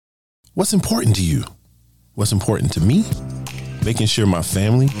What's important to you? What's important to me? Making sure my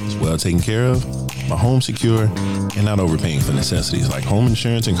family is well taken care of, my home secure, and not overpaying for necessities like home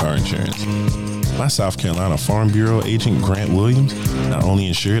insurance and car insurance. My South Carolina Farm Bureau agent, Grant Williams, not only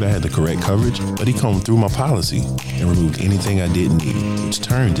ensured I had the correct coverage, but he combed through my policy and removed anything I didn't need, which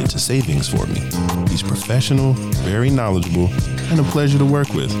turned into savings for me. He's professional, very knowledgeable, and a pleasure to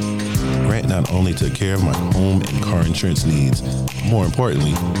work with. Grant not only took care of my home and car insurance needs, but more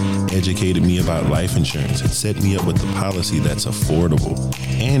importantly, educated me about life insurance and set me up with a policy that's affordable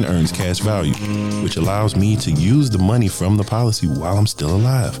and earns cash value, which allows me to use the money from the policy while I'm still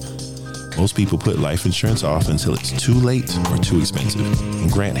alive. Most people put life insurance off until it's too late or too expensive,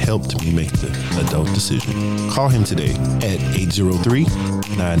 and Grant helped me make the adult decision. Call him today at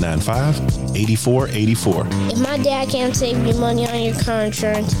 803-995-8484. If my dad can't save you money on your car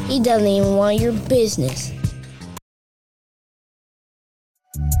insurance, he doesn't even want your business.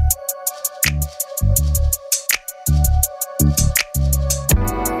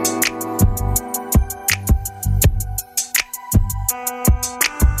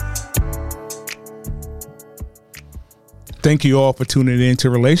 Thank you all for tuning in to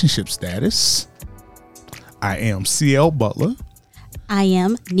Relationship Status. I am CL Butler. I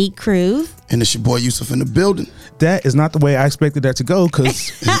am Neat Cruz. And it's your boy Yusuf in the building. That is not the way I expected that to go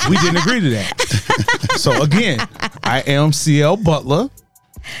because we didn't agree to that. So again, I am CL Butler,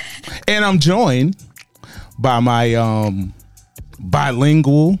 and I'm joined by my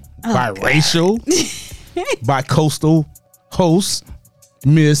bilingual, biracial, bi-coastal host,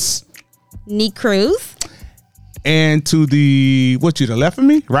 Miss Neat Cruz. And to the, the left of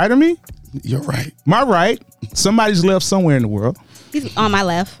me? Right of me? You're right. My right. Somebody's left somewhere in the world. He's on my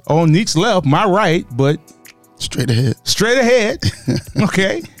left. On Neat's left, my right, but straight ahead. Straight ahead.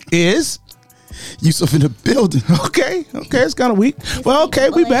 Okay. Is Yusuf in the building. Okay. It's kind of weak. Well,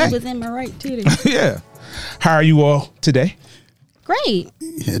 okay, we back. He was in my right too. Yeah. How are you all today? Great.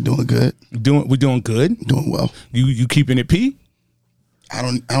 Yeah, doing good. We're doing good. Doing well. You keeping it P? I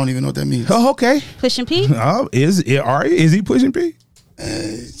don't even know what that means. Oh, okay. Pushing P? Is he pushing P?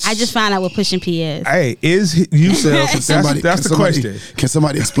 I just found out what pushing P is. Hey, is Yusuf? That's the question. Can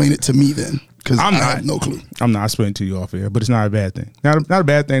somebody explain it to me then? Because I have no clue. I'm not explaining to you off air, but it's not a bad thing. Not a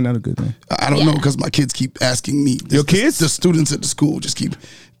bad thing, not a good thing. I don't know because my kids keep asking me. Your kids? The students at the school just keep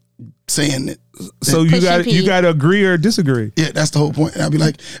saying it. So you got to agree or disagree. Yeah, that's the whole point. And I'll be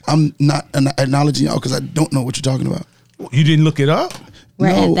like, I'm not acknowledging y'all because I don't know what you're talking about. You didn't look it up? We're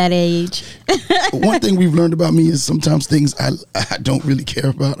at that age. One thing we've learned about me is sometimes things I don't really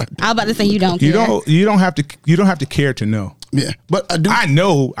care about. I was about to say you don't care. You don't have to care to know. Yeah, but I do. I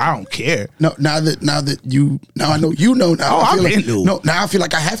know I don't care. No, now I know you know now. Oh, I didn't know. No, now I feel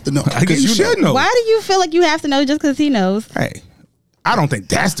like I have to know. I guess you should know. Why do you feel like you have to know just because he knows? Hey, I don't think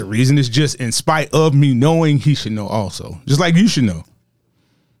that's the reason. It's just in spite of me knowing he should know also. Just like you should know.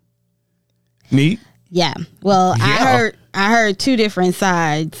 Neat? Yeah. Well, yeah. I heard two different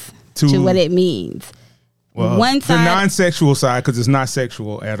sides to what it means. Well, one side, the non-sexual side, because it's not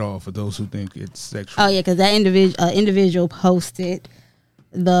sexual at all for those who think it's sexual. Oh yeah, because that individual posted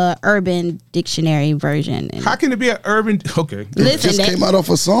the Urban Dictionary version. How can it be an urban? Okay, listen, it just came out off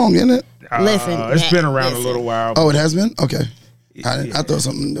a song, isn't it? It's been around a little while. Oh, it has been. Okay, I thought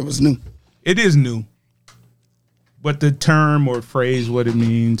something that was new. It is new, but the term or phrase, what it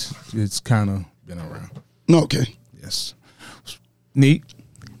means, it's kind of been around. Okay. Yes. Neat.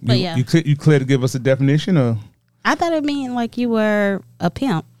 But you clear to give us a definition, or? I thought it meant like you were a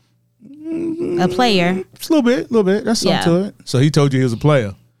pimp, a player. It's a little bit. That's something to it. So he told you he was a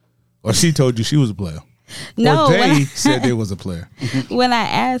player, or she told you she was a player. No, or they said they was a player. When I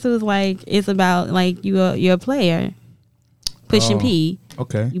asked, it was like it's about like you're a player, pushing P.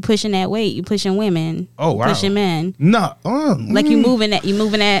 Okay. You pushing that weight. You pushing women. Oh wow. Pushing men. No. Like you moving that. You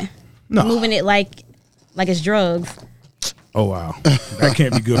moving that. No. Moving it like it's drugs. Oh wow, that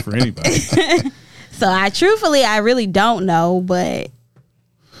can't be good for anybody. So I really don't know, but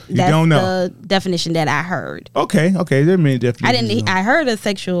that's the definition that I heard. Okay, there are many definitions. I heard a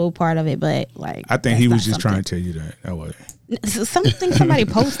sexual part of it, but like I think he was just trying to tell you that. That was something somebody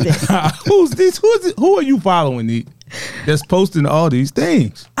posted. Who's this? Who are you following? That's posting all these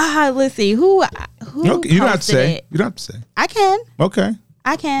things. Let's see who. Okay, you don't have to say. It. You don't have to say. I can. Okay.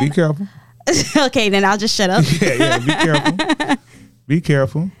 I can. Be careful. Okay, then I'll just shut up. Yeah, be careful. Be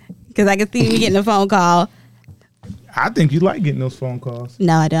careful. Because I can see me getting a phone call. I think you like getting those phone calls.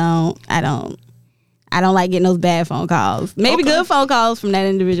 No, I don't. I don't like getting those bad phone calls. Maybe good phone calls from that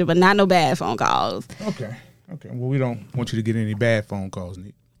individual, but not no bad phone calls. Okay. Well, we don't want you to get any bad phone calls,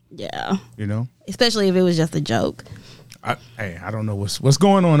 Nick. Yeah. You know? Especially if it was just a joke. I don't know what's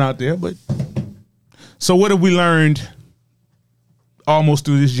going on out there, but so what have we learned almost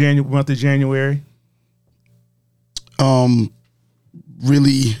through this month of January?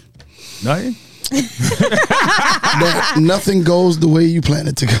 Really, Nothing. that nothing goes the way you plan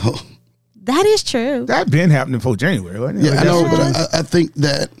it to go. That is true. That been happening for January, wasn't it? Yeah, Like, I know, that's- but I think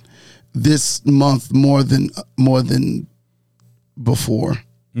that this month more than before,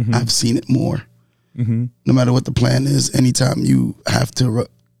 I've seen it more. No matter what the plan is, anytime you have to,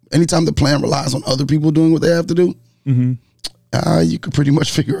 anytime the plan relies on other people doing what they have to do, you could pretty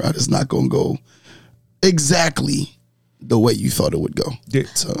much figure out it's not going to go exactly the way you thought it would go. Yeah.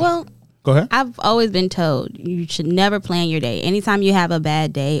 So, Well, Go ahead. I've always been told you should never plan your day. Anytime you have a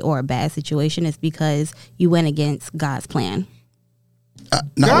bad day or a bad situation, it's because you went against God's plan. not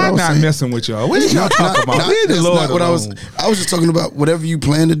what I God was not saying. messing with y'all. What did y'all talk about? Leave the That's Lord not what I was. alone. I was just talking about whatever you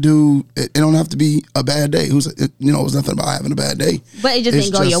plan to do. It don't have to be a bad day. It was nothing about having a bad day. But it just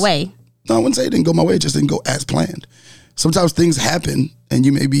It's didn't go your way. No, I wouldn't say it didn't go my way. It just didn't go as planned. Sometimes things happen, and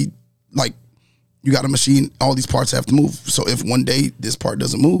you may be like, you got a machine. All these parts have to move. So if one day this part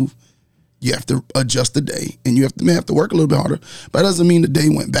doesn't move, you have to adjust the day, and you may have to work a little bit harder. But that doesn't mean the day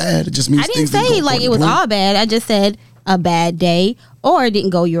went bad. It just means I didn't things say go like according it was to plan. all bad. I just said a bad day or it didn't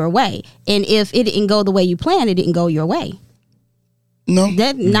go your way. And if it didn't go the way you planned, it didn't go your way. No,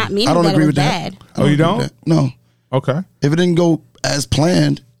 That not meaning I don't that agree it was with bad. that. Oh, you agree with don't? that. No. Okay. If it didn't go as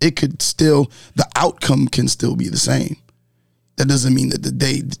planned, it could still, the outcome can still be the same. That doesn't mean that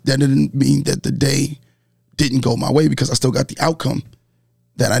the day didn't go my way, because I still got the outcome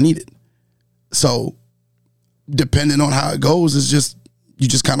that I needed. So depending on how it goes, you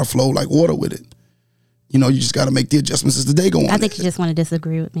just kind of flow like water with it. You just got to make the adjustments as the day go on. I think you just want to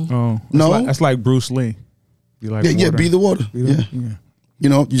disagree with me. Oh, No. That's like Bruce Lee. You like yeah, water? be the water. Be the-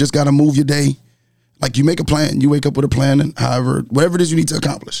 Yeah. You just got to move your day. Like you make a plan, you wake up with a plan, and whatever it is you need to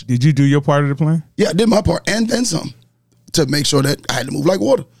accomplish. Did you do your part of the plan? Yeah, I did my part and then some to make sure that I had to move like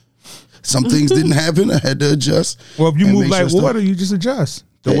water. Some things didn't happen. I had to adjust. Well, if you and move make like sure stuff- water, you just adjust.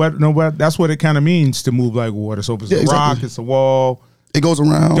 The Yeah. weather, that's what it kind of means to move like water. So if it's Yeah, a rock, exactly. it's a wall, it goes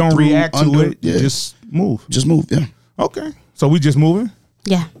around. don't through, react to under, it. Yeah, Just move. just move. Yeah. Okay. So we just moving?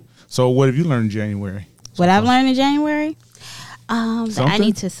 Yeah. So what have you learned in January? What I've learned in January, that I Something?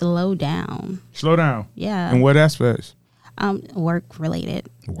 need to slow down. Slow down. Yeah. In what aspects? Work related.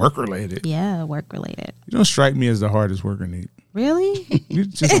 Work related. Yeah, work related. You don't strike me as the hardest worker, Nate. Really? You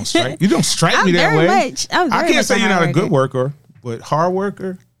just don't strike. You don't strike I'm me that very way. much- I'm I very can't much say a you're not a hard good worker, but hard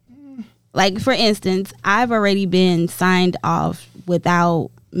worker. Like, for instance, I've already been signed off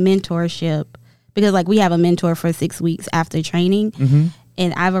without mentorship because, like, we have a mentor for 6 weeks after training,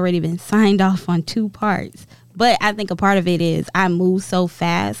 and I've already been signed off on 2 parts. But I think a part of it is I move so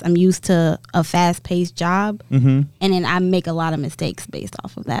fast. I'm used to a fast-paced job, and then I make a lot of mistakes based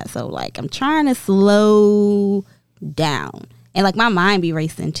off of that. So, like, I'm trying to slow down. And, like, my mind be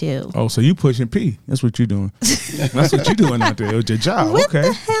racing, too. Oh, so you pushing P. That's what you're doing. That's what you're doing out there with your job. What Okay.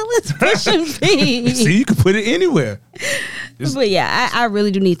 the hell is pushing me? See, you can put it anywhere. But yeah, I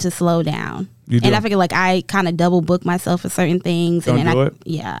really do need to slow down. You do. And I figure like I kind of double book myself for certain things. Don't and then do it?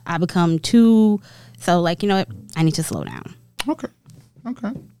 Yeah, I become too. So like, you know what? I need to slow down. Okay.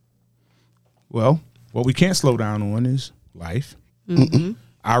 Okay. Well, what we can't slow down on is life.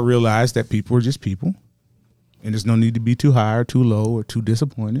 I realize that people are just people, and there's no need to be too high or too low or too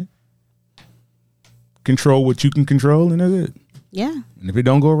disappointed. Control what you can control, and that's it. Yeah, And if it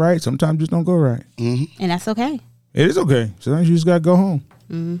don't go right, sometimes it just don't go right. and that's okay. It is okay. Sometimes you just gotta go home.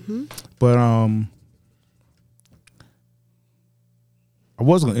 But I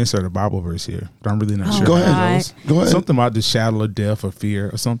was gonna insert a Bible verse here, but I'm really not sure. Go how it ahead. goes. Go ahead. Something about the shadow of death or fear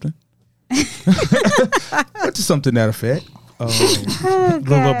or something. That's just something to that effect. The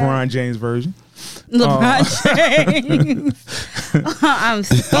LeBron James version. LeBron James. I'm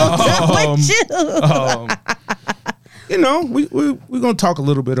so done with you. You know, we're gonna talk a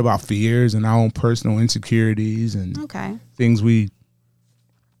little bit about fears and our own personal insecurities and Okay. things we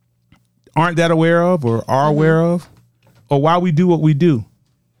aren't that aware of or are aware of, or why we do what we do.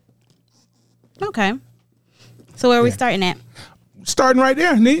 Okay. So where are we starting at? Starting right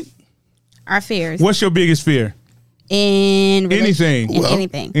there, Neat. Our fears What's your biggest fear? in Anything. In Well,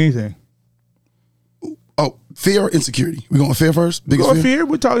 anything. Anything. Oh, fear or insecurity? We going with fear first? Biggest Go fear.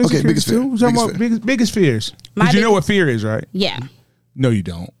 We're talking Okay, insecurities biggest fear. too. We're talking about Biggest biggest fears. My Because you know big- what fear is, right? Yeah. No, you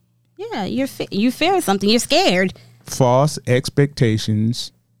don't. Yeah. You fear something. You're scared. False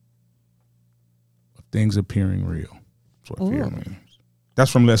expectations of things appearing real. That's what fear means. That's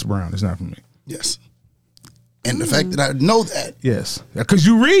from Les Brown. It's not from me. Yes. And the fact that I know that, Yes, because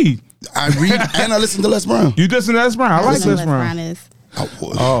you read. I read and I listen to Les Brown. You listen to Les Brown? I like Les Brown. is.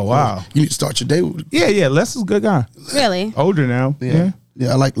 Oh, wow. You need to start your day with Yeah. Les is a good guy. Really? Older now. Yeah.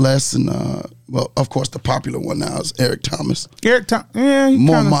 Yeah, I like Les and well, of course, the popular one now is Eric Thomas. Eric Thomas. Yeah.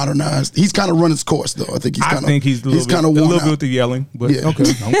 More modernized. He's kind of run his course though. I think he's a little bit with the yelling, but Yeah.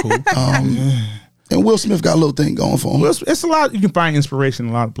 okay, I'm cool. And Will Smith got a little thing going for him. Well, it's a lot. You can find inspiration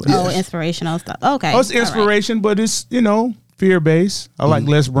in a lot of places. Oh, inspirational stuff. Okay. Oh, it's inspiration, but it's fear based. I like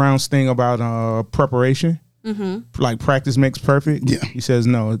Les Brown's thing about preparation. Mm-hmm. Like practice makes perfect. Yeah. He says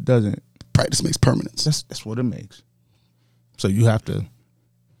no, it doesn't. Practice makes permanence. That's what it makes. So you have to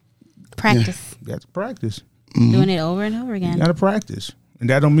Practice. You have to practice. Doing it over and over again. You got to practice, and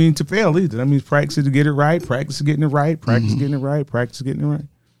that don't mean to fail either. That means practice to get it right. Practice getting it right. Practice getting it right. Practice getting it right.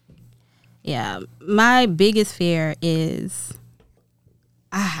 Yeah, my biggest fear is,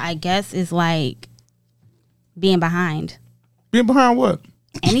 I guess, is like being behind. Being behind what?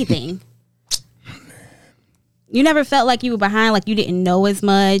 Anything. You never felt like you were behind, like you didn't know as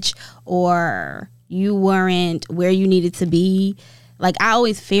much, or you weren't where you needed to be. Like I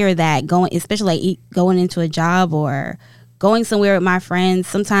always fear that going, especially like going into a job or going somewhere with my friends.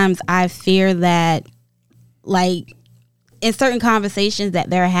 Sometimes I fear that, like, in certain conversations that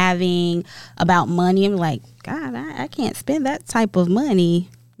they're having about money, I'm like, God, I can't spend that type of money.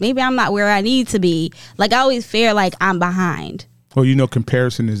 Maybe I'm not where I need to be. Like, I always fear like I'm behind. Well,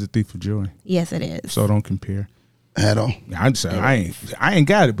 comparison is a thief of joy. Yes, it is. So don't compare. At all. I'm just saying, I ain't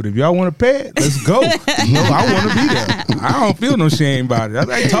got it, but if y'all want to pay it, let's go. I want to be there. I don't feel no shame about it. I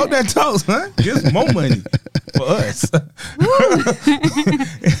like, talk that talk, huh? Get more money for us.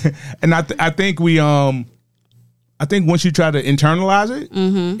 And I think we I think once you try to internalize it,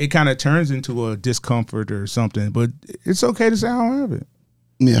 it kind of turns into a discomfort or something. But it's okay to say I don't have it.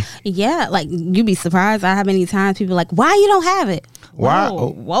 Yeah. Yeah, like you'd be surprised at how many times people are like, why you don't have it? Why?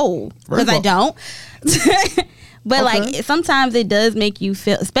 Whoa. Because I don't. But like sometimes it does make you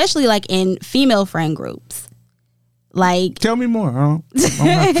feel, especially like in female friend groups. Like, tell me more. I don't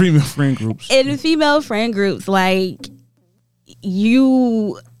have female friend groups. In female friend groups, like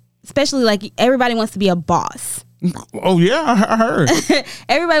you, especially like everybody wants to be a boss. Oh yeah, I heard.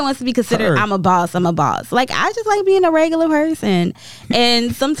 Everybody wants to be considered. I'm a boss. Like I just like being a regular person.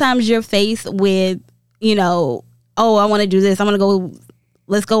 And sometimes you're faced with, oh, I want to do this. I want to go.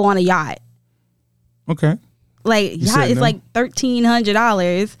 Let's go on a yacht. Okay. Like yacht is like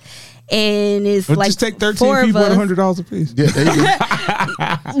 $1,300, and it's like just take 13 people at $100 a piece. Yeah, there you go.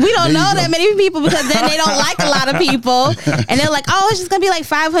 We don't know that many people because then they don't like a lot of people, and they're like, "Oh, it's just gonna be like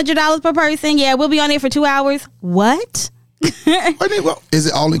 $500 per person." Yeah, we'll be on there for 2 hours. What? Is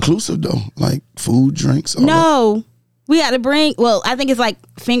it all inclusive though? Like food, drinks? All No, we got to bring. Well, I think it's like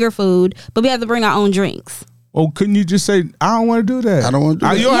finger food, but we have to bring our own drinks. Oh, couldn't you just say, I don't want to do that? I don't want to do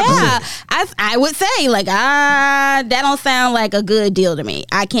that. You don't Yeah, have to say. I would say like, that don't sound like a good deal to me.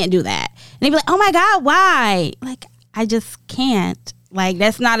 I can't do that. And they'd be like, oh my God, why? Like, I just can't. Like,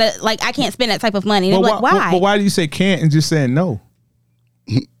 that's not I can't spend that type of money. And they're like, why? But why do you say can't and just saying no?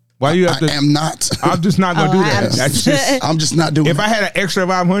 Why you have to? I am not. I'm just not going to do that. That's just, I'm just not doing if it. I had an extra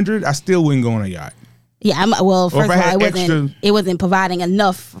 500, I still wouldn't go on a yacht. Yeah, first of all, extra, it wasn't providing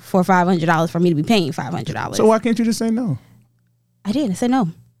enough for $500 for me to be paying $500. So why can't you just say no? I didn't say no.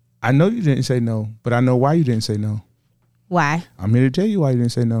 I know you didn't say no, but I know why you didn't say no. Why? I'm here to tell you why you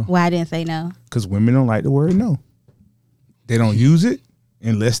didn't say no. Why I didn't say no? Because women don't like the word no. They don't use it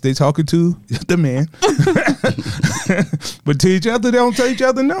unless they talking to the man. But to each other, they don't tell each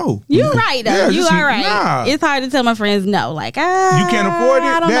other no. You're right, though. Yeah, you are right. Nah. It's hard to tell my friends no. Like, You can't afford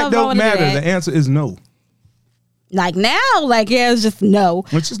it? That don't matter. That. The answer is no. Like now, it's just no.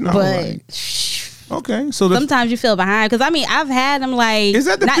 Which is not but right. Okay, so sometimes you feel behind because I've had them like. Is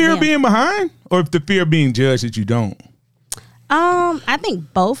that the fear of being behind, or if the fear of being judged that you don't? I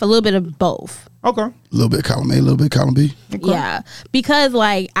think both. A little bit of both. Okay, A little bit column A, a little bit column B. Okay. Yeah, because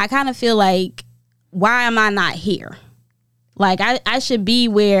like I kind of feel like, why am I not here? Like I should be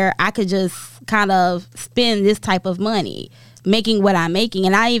where I could just kind of spend this type of money, making what I'm making,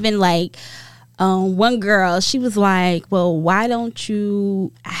 and I even like. One girl, she was like, well, why don't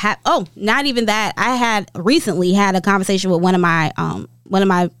you have, not even that. I had recently had a conversation with one of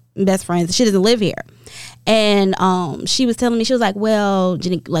my best friends. She doesn't live here. And she was telling me, she was like, well,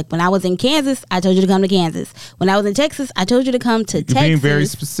 Jenny, like when I was in Kansas, I told you to come to Kansas. When I was in Texas, I told you to come to Texas. Being very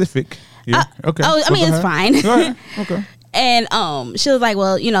specific. Yeah. Okay. Oh, I mean, it's fine. Go ahead. Okay. And she was like,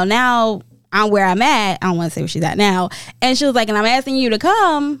 well, now I'm where I'm at. I don't want to say where she's at now. And she was like, and I'm asking you to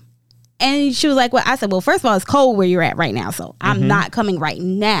come. And she was like, well, I said, well, first of all, it's cold where you're at right now, so I'm not coming right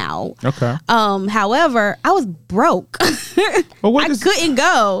now. Okay. However, I was broke. Well, I couldn't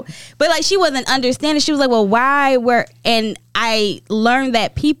go. But like, she wasn't understanding. She was like, well, why were, and I learned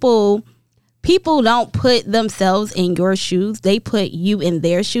that people don't put themselves in your shoes. They put you in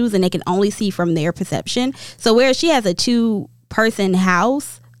their shoes, and they can only see from their perception. So where she has a 2-person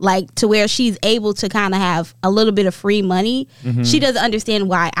house, like to where she's able to kind of have a little bit of free money, she doesn't understand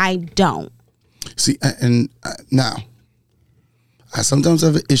why I don't. See, and now, I sometimes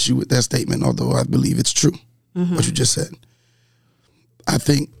have an issue with that statement, although I believe it's true, what you just said. I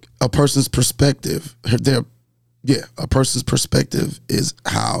think a person's perspective, a person's perspective is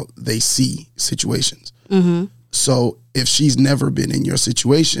how they see situations. So if she's never been in your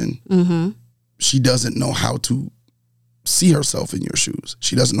situation, she doesn't know how to see herself in your shoes.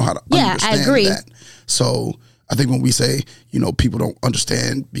 She doesn't know how to understand I agree. that. So I think when we say, people don't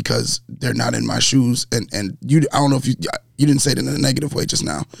understand because they're not in my shoes, and you, I don't know if you didn't say it in a negative way just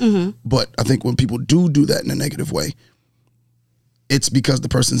now, but I think when people do that in a negative way, it's because the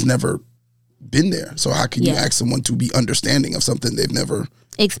person's never been there. So how can you ask someone to be understanding of something they've never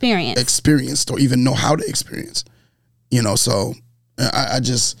experienced or even know how to experience? So I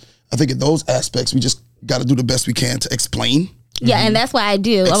think in those aspects, we just got to do the best we can to explain. Yeah, and that's what I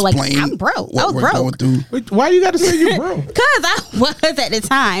do. I'm like, I'm broke. I was broke. Why you got to say you're broke? Because I was at the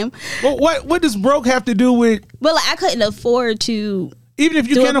time. Well, what does broke have to do with? Well, like, I couldn't afford to. Even if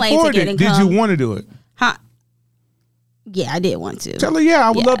you can't afford it, did you want to do it? Huh? Yeah, I did want to. Tell her,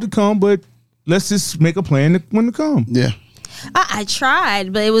 I would love to come, but let's just make a plan when to come. Yeah. I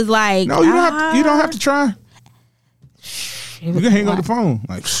tried, but it was like, no, you don't have to try. You can hang up the phone.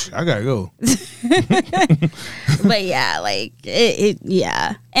 Like, I gotta go. But yeah, like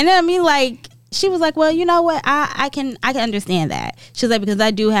yeah. And then I mean, like, she was like, well, you know what? I can understand that. She was like, because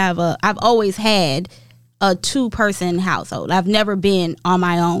I've always had a 2-person household. I've never been on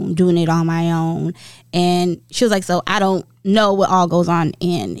my own, doing it on my own. And she was like, so I don't know what all goes on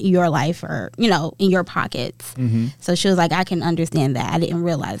in your life or, in your pockets. So she was like, I can understand that. I didn't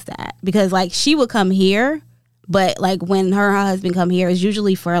realize that. Because like, she would come here, but like when her husband come here, it's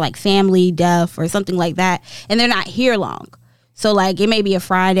usually for like family death or something like that. And they're not here long. So like, it may be a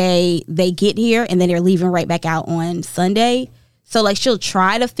Friday, they get here and then they're leaving right back out on Sunday. So like, she'll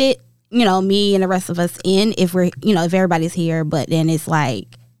try to fit, me and the rest of us in if we're, if everybody's here, but then it's like,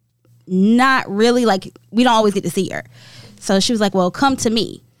 not really, like, we don't always get to see her. So she was like, well, come to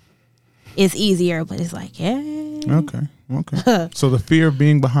me. It's easier, but it's like, yeah. Okay. So the fear of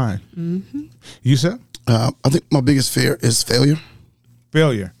being behind. You said? I think my biggest fear is failure.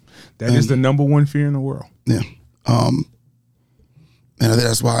 Failure. That is the number one fear in the world. Yeah. And I think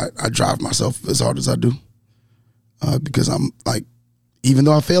that's why I drive myself as hard as I do. Because I'm like, even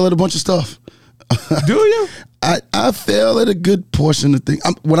though I fail at a bunch of stuff. Do you? I fail at a good portion of things.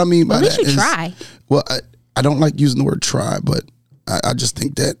 What I mean by that is, at least you try. Well, I don't like using the word try, but I just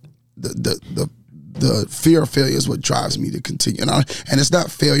think that the fear of failure is what drives me to continue. And it's not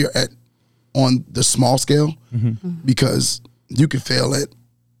failure on the small scale, because you can fail at,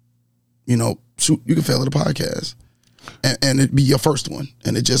 you can fail at a podcast and it'd be your first one,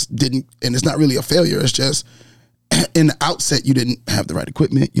 and it just didn't, and it's not really a failure. It's just in the outset, you didn't have the right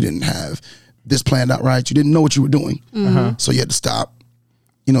equipment. You didn't have this planned out right. You didn't know what you were doing. So you had to stop,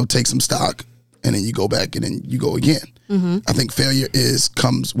 take some stock, and then you go back and then you go again. I think failure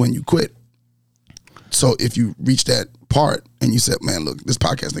comes when you quit. So if you reach that part and you said, man, look, this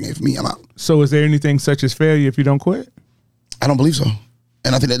podcast thing ain't for me, I'm out. So is there anything such as failure if you don't quit? I don't believe so.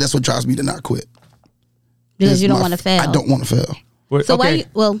 And I think that's what drives me to not quit. Because you don't want to fail. I don't want to fail. So why?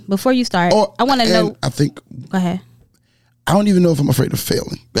 Before you start, I want to know. I think. Go ahead. I don't even know if I'm afraid of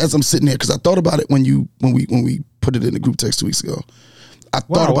failing. As I'm sitting here, because I thought about it when we put it in the group text 2 weeks ago.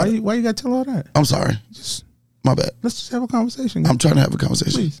 Why you got to tell all that? I'm sorry. My bad. Let's just have a conversation. I'm trying to have a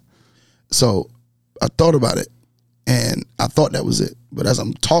conversation. Please. So I thought about it, and I thought that was it. But as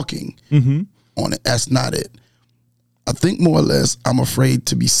I'm talking on it, that's not it. I think more or less I'm afraid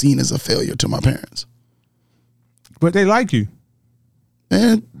to be seen as a failure to my parents. But they like you.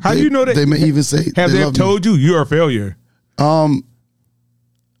 And how you know that? They may even say, have they told you you're a failure? I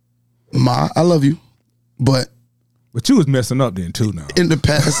love you, but you was messing up then too now. In the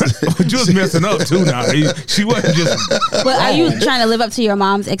past. But you was messing up too now. She wasn't just. But are you trying to live up to your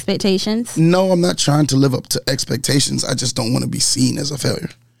mom's expectations? No, I'm not trying to live up to expectations. I just don't want to be seen as a failure.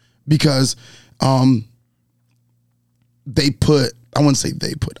 Because I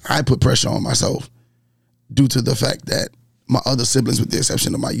put pressure on myself due to the fact that my other siblings, with the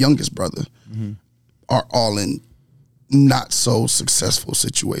exception of my youngest brother, are all in not so successful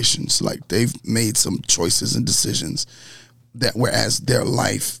situations. Like they've made some choices and decisions that whereas their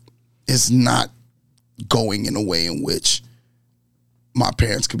life is not going in a way in which my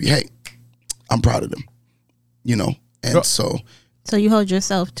parents could be, hey, I'm proud of them, you know? And so you hold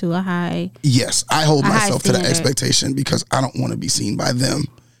yourself to a high. yes, I hold myself to that standard. expectation because I don't want to be seen by them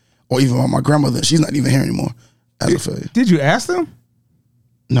or even by my grandmother. She's not even here anymore as a failure. Did you ask them?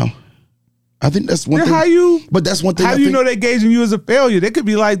 No. I think that's one Then thing. But that's one thing. How I do you think, know they're gauging you as a failure? They could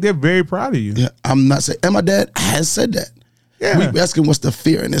be like they're very proud of you. Yeah, I'm not saying. And my dad has said that. Yeah. We asking what's the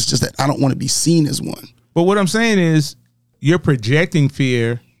fear, and it's just that I don't want to be seen as one. But what I'm saying is you're projecting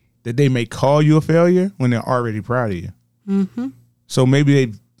fear that they may call you a failure when they're already proud of you. Mm-hmm. So maybe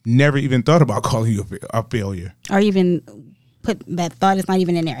they've never even thought about calling you a failure. Or even put that thought is not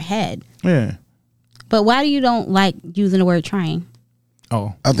even in their head. Yeah. But why do you don't like using the word trying?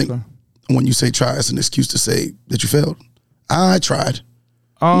 Oh, I think okay. when you say try, it's an excuse to say that you failed. I tried.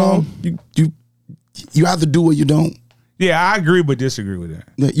 Um, No, you either do or you don't. Yeah, I agree but disagree with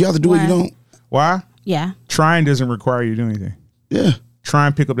that. You either do or Why? you don't. Why? Yeah. Trying doesn't require you to do anything. Yeah. Try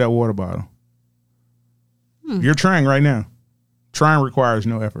and pick up that water bottle. You're trying right now. Trying requires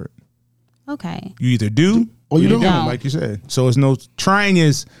no effort. Okay. You either do Or you don't. like you said. So it's no trying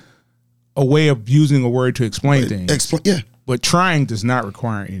is a way of using a word to explain things. Yeah. But trying does not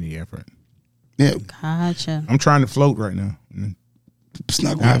require any effort. Yeah. Gotcha. I'm trying to float right now. It's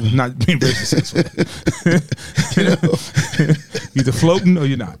not going to I'm happen. not being very successful. Either floating or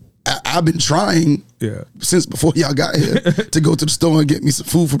you're not. I've been trying Yeah. since before y'all got here to go to the store and get me some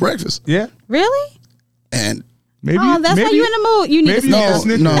food for breakfast. Yeah. Really? And Maybe. Oh, that's why maybe, you in the mood. You need a maybe you Snickers.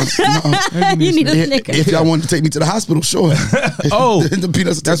 need no, a no. Snickers. no. You need a If, Snickers. if y'all want to take me to the hospital, sure. Oh, the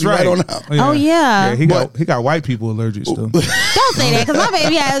peanuts will take that's me right. right on out. Oh, yeah. he got white people allergic still. Don't say that because my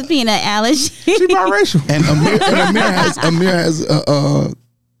baby has peanut allergy. She biracial. And Amir has a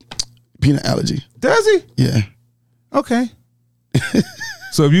peanut allergy. Does he? Yeah. Okay.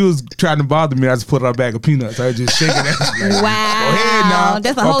 So if you was trying to bother me, I just put out a bag of peanuts. I was just shaking that. Like, Wow. go ahead now.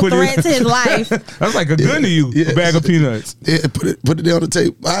 That's a I'll whole put it- threat to his life. That's like a gun to you. Yeah. A bag of peanuts. Yeah, put it there on the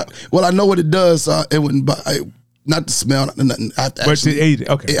table. I know what it does, so it wouldn't. Not the smell, nothing. I have to But actually you ate it.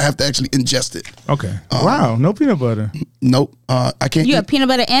 Okay. I have to actually ingest it. Okay. Wow. No peanut butter. Nope. I can't. You eat have peanut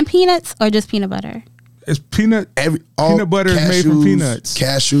butter and peanuts or just peanut butter? It's peanut. all peanut butter is made from cashews, peanuts.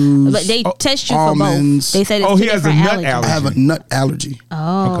 Cashews. But they test you for almonds. both. They said it's Oh, two he has a different nut allergies. allergy. I have a nut allergy.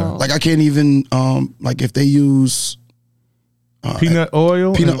 Oh. Okay. Like I can't even like if they use Peanut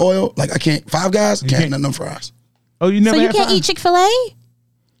oil. peanut and- oil, like I can't. Five Guys can't can't- have none of them fries. Oh, you never. So you had can't fries? eat Chick-fil-A?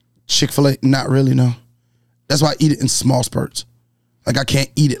 Chick-fil-A, not really. No, that's why I eat it in small spurts. Like I can't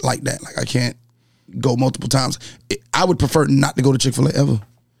eat it like that. Like I can't go multiple times. I would prefer not to go to Chick-fil-A ever.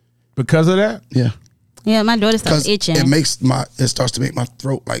 because of that. Yeah. Yeah, my daughter starts Because itching. it starts to make my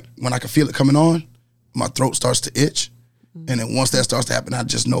throat, like when I can feel it coming on, my throat starts to itch. And then once that starts to happen, I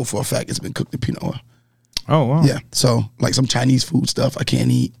just know for a fact it's been cooked in peanut oil. Oh wow. Yeah. So like some Chinese food stuff I can't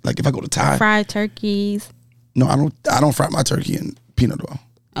eat. Like if I go to Thai, Fried turkeys. no, I don't fry my turkey in peanut oil.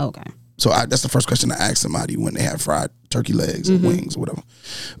 Okay. So that's the first question I ask somebody when they have fried turkey legs or wings or whatever.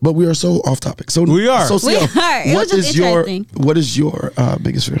 But we are so off topic. So We are. So We CL, are. It was just interesting. what is your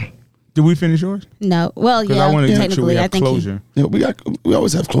biggest fear? Did we finish yours? No. Well, Because yeah. I want to make sure technically, we I have think closure. Yeah, we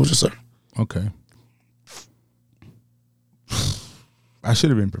always have closure, sir. Okay. I should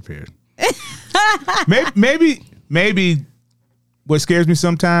have been prepared. maybe what scares me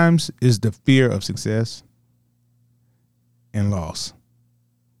sometimes is the fear of success and loss.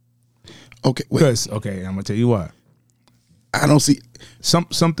 Okay, wait. Because I'm gonna tell you why. I don't see.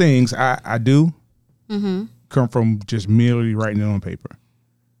 Some things I do come from just merely writing it on paper.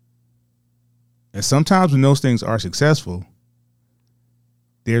 And sometimes when those things are successful,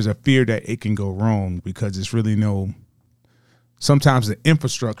 there's a fear that it can go wrong because it's really sometimes the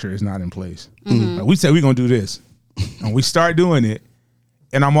infrastructure is not in place. Like we say we're going to do this and we start doing it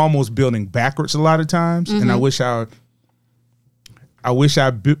and I'm almost building backwards a lot of times. And I wish I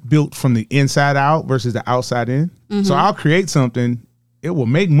built from the inside out versus the outside in. So I'll create something, it will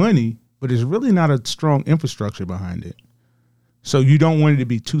make money, but there's really not a strong infrastructure behind it. So you don't want it to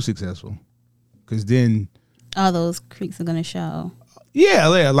be too successful. Because then, all those creeks are going to show. yeah,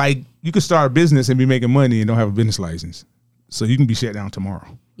 like you could start a business and be making money and don't have a business license, so you can be shut down tomorrow.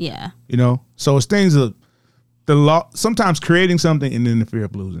 Yeah. So it's things of the law. Sometimes creating something and then the fear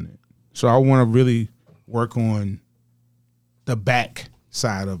of losing it. So I want to really work on the back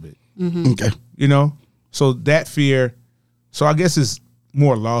side of it. Okay. So that fear. So I guess it's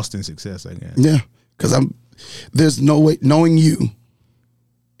more loss than success, I guess. Yeah, because there's no way knowing you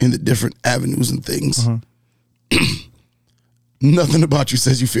in the different avenues and things. Nothing about you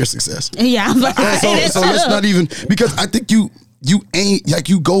says you fear success. Yeah, I'm like, So let's not even, because I think you ain't, like,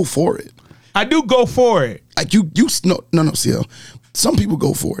 you go for it. I do go for it. Like no, CL. Some people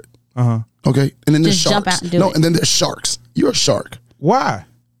go for it. Uh-huh. Okay? And then there's Just jump sharks. out and do it. And then there's sharks. You're a shark. Why?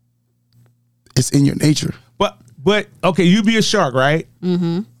 It's in your nature. But okay, you be a shark, right?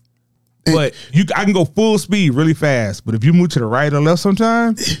 Mm-hmm. But I can go full speed really fast. But if you move to the right or left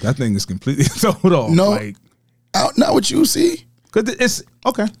sometimes, that thing is completely sold off. No. Like, Not what you see. cause it's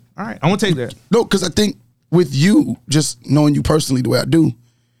okay. All right, I'm gonna take that. No, because I think with you, just knowing you personally the way I do,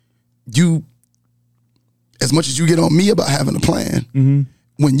 you, as much as you get on me about having a plan,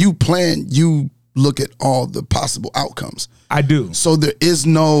 when you plan, you look at all the possible outcomes. I do. So there is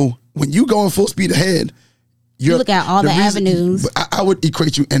no, when you go in full speed ahead, You look at all the avenues. But I would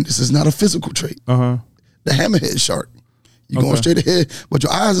equate you, and this is not a physical trait. Uh-huh. The hammerhead shark. You're going Okay. straight ahead, but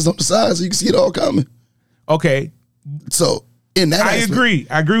your eyes is on the side so you can see it all coming. Okay, So in that I aspect, agree.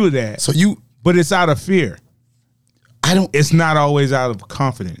 I agree with that. So you, But it's out of fear. I don't, It's not always out of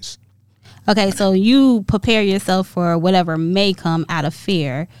confidence. Okay, so you prepare yourself for whatever may come out of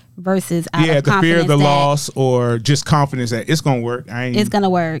fear versus out Yeah, of the fear confidence of the that loss or just confidence that it's gonna work. it's gonna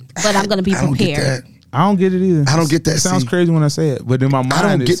work, but I'm gonna be I don't get prepared. that. I don't get it either. I don't get that, It sounds see. crazy when I say it, but in my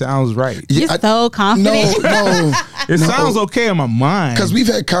mind, it get- sounds right. Yeah, You're so confident. No, It sounds okay in my mind. because we've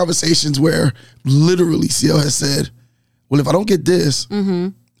had conversations where literally CL has said, well, if I don't get this,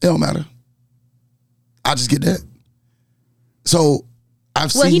 it don't matter. I'll just get that. So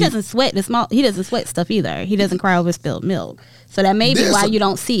I've Well, seen he you- doesn't sweat the small. He doesn't sweat stuff either. He doesn't cry over spilled milk. So that may be There's why a- you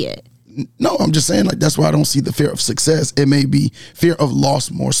don't see it. No, I'm just saying, like, that's why I don't see the fear of success. It may be fear of loss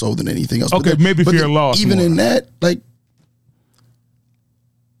more so than anything else. Okay, maybe fear of loss Even more. in that, like,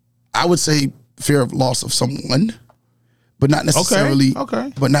 I would say fear of loss of someone, but not necessarily.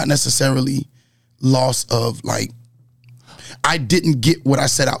 okay. But not necessarily loss of, like, I didn't get what I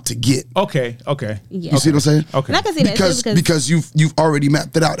set out to get. Okay. Yeah. You see what I'm saying? Okay. And I can see that too, because you've already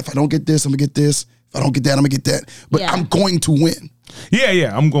mapped it out. If I don't get this, I'm gonna get this. If I don't get that, I'm gonna get that. But Yeah. I'm going to win.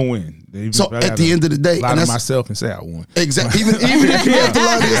 Yeah, I'm gonna win. Even So if I at gotta the end of the day, lie and to that's- myself and say I won. Exactly. Even if you have to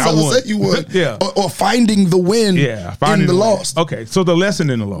lie to yourself I and won. say you would. Yeah. Or finding the win Yeah, in the way. loss. Okay, so the lesson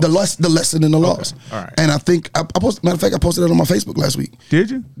in the loss. The lesson in the loss. all right. And I think I posted, matter of fact, I posted that on my Facebook last week.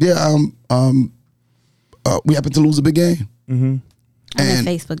 Did you? Yeah, we happened to lose a big game. I'm And-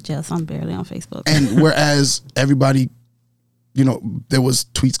 in Facebook jail, so I'm barely on Facebook. And whereas everybody, there was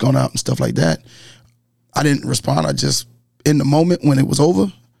tweets going out and stuff like that, I didn't respond. I just, in the moment when it was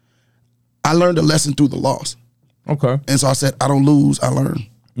over, I learned a lesson through the loss. Okay. And so I said, I don't lose, I learn.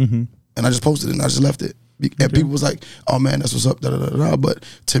 And I just posted it and I just left it. And people was like, oh man, that's what's up, da, da, da, da. But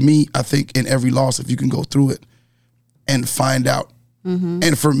to me, I think in every loss, if you can go through it and find out,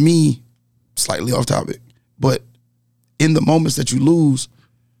 and for me, slightly off topic, but in the moments that you lose,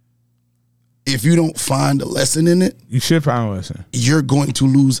 if you don't find a lesson in it, You should find a lesson. you're going to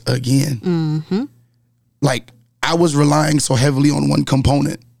lose again. Like, I was relying so heavily on one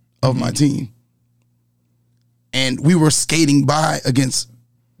component of my team. And we were skating by against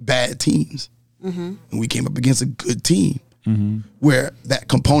bad teams. And we came up against a good team where that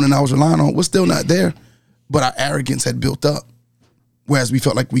component I was relying on was still not there, but our arrogance had built up. Whereas we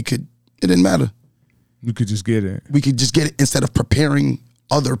felt like it didn't matter. You could just get it. We could just get it instead of preparing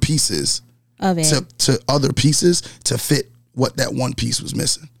other pieces Of it. to other pieces to fit what that one piece was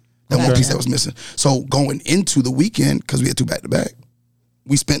missing. That one Okay. piece that was missing. So going into the weekend, because we had 2 back-to-back,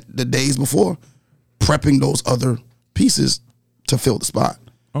 we spent the days before prepping those other pieces to fill the spot.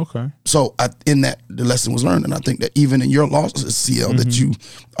 Okay. So in that, the lesson was learned. And I think that even in your losses, CL, that you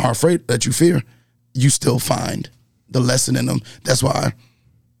are afraid, that you fear, you still find the lesson in them. That's why,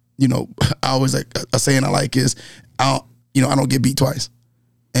 I always like a saying I like is, I don't get beat twice.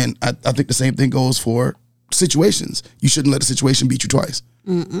 And I think the same thing goes for situations. You shouldn't let a situation beat you twice.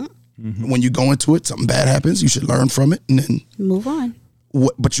 When you go into it, something bad happens, you should learn from it and then Move on.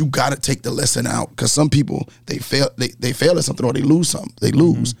 but you got to take the lesson out, because some people they fail at something or they lose something. They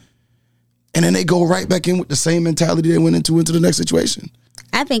lose. And then they go right back in with the same mentality they went into the next situation.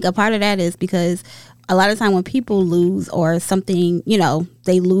 I think a part of that is because a lot of time when people lose or something,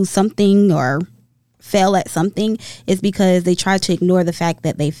 they lose something or fail at something, it's because they try to ignore the fact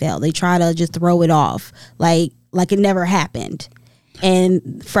that they failed. They try to just throw it off like it never happened.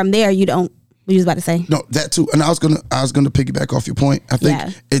 And from there, you don't. What you was about to say? No, that too. And I was gonna piggyback off your point. I think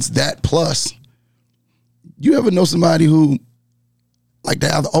Yeah. it's that plus. You ever know somebody who, like, they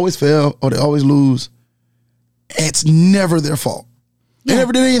either always fail or they always lose? It's never their fault. They Yeah.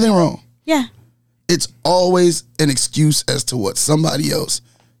 never did anything wrong. Yeah. It's always an excuse as to what somebody else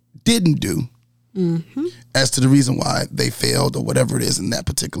didn't do as to the reason why they failed or whatever it is in that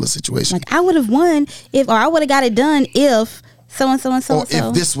particular situation. Like, I would have won if, or I would have got it done if so and so and so or and so.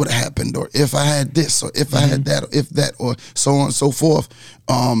 if this would have happened, or if I had this, or if I had that, or if that, or so on and so forth.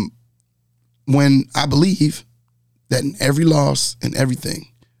 When I believe that in every loss and everything,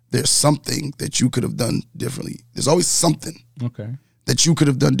 there's something that you could have done differently. There's always something that you could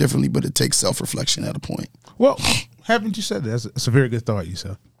have done differently, but it takes self-reflection at a point. Well, haven't you said that? It's a very good thought,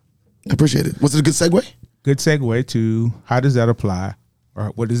 Yusuf. I appreciate it. Was it a good segue? Good segue to how does that apply, or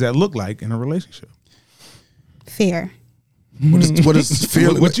what does that look like in a relationship? Fear. What is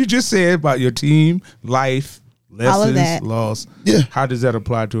fear? What you just said about your team, life, All of lessons, that. loss. Yeah. How does that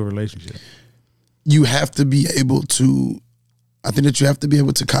apply to a relationship? You have to be able to, I think that you have to be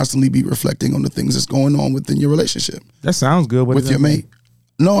able to constantly be reflecting on the things that's going on within your relationship That sounds good. What with does your that mean? mate.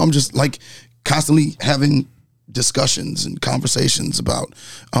 No, I'm just like constantly having discussions and conversations about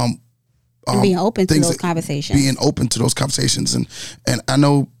And being open to things those that- conversations. Being open to those conversations. And I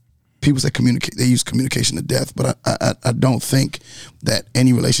know people say communicate, they use communication to death, but I don't think that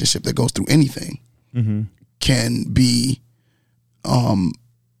any relationship that goes through anything can be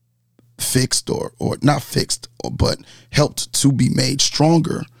fixed or not fixed, but helped to be made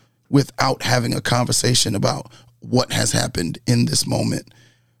stronger without having a conversation about what has happened in this moment.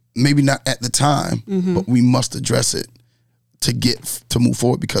 Maybe not at the time, but we must address it to move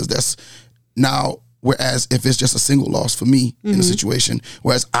forward, because that's now, whereas if it's just a single loss for me in a situation,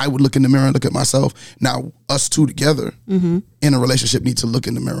 whereas I would look in the mirror and look at myself, now us two together in a relationship need to look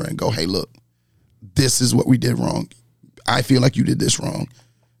in the mirror and go, hey, look, this is what we did wrong. I feel like you did this wrong.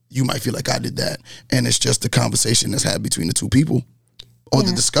 You might feel like I did that. And it's just the conversation that's had between the two people, or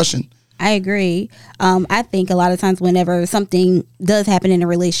the discussion. I agree. I think a lot of times whenever something does happen in a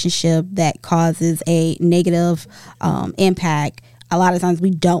relationship that causes a negative impact, a lot of times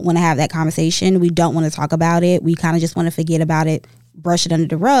we don't want to have that conversation. We don't want to talk about it. We kind of just want to forget about it, brush it under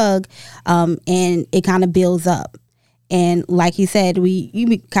the rug, and it kind of builds up. And like you said,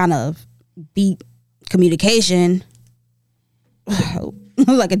 you kind of beat communication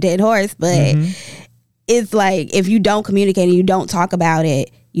like a dead horse, but it's like if you don't communicate and you don't talk about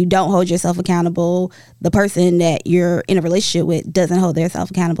it, you don't hold yourself accountable, the person that you're in a relationship with doesn't hold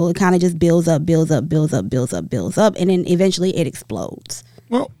themselves accountable. It kind of just builds up, and then eventually it explodes.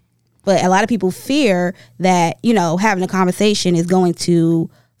 Well, But a lot of people fear that, having a conversation is going to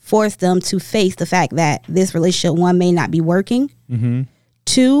force them to face the fact that this relationship, one, may not be working.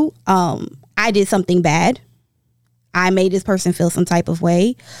 Two, I did something bad. I made this person feel some type of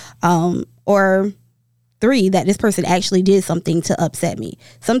way. Or three, that this person actually did something to upset me.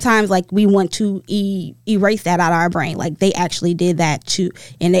 Sometimes, like, we want to erase that out of our brain. Like, they actually did that too,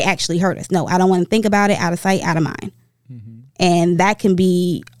 and they actually hurt us. No, I don't want to think about it. Out of sight, out of mind. And that can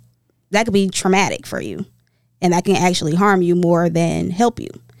be traumatic for you, and that can actually harm you more than help you.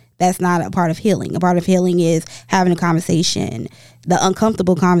 That's not a part of healing. A part of healing is having a conversation, the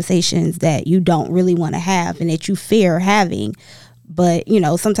uncomfortable conversations that you don't really want to have and that you fear having. But,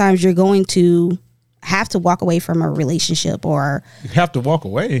 sometimes you're going to have to walk away from a relationship, or you have to walk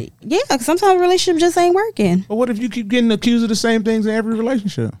away. Yeah, 'cause sometimes a relationship just ain't working. But what if you keep getting accused of the same things in every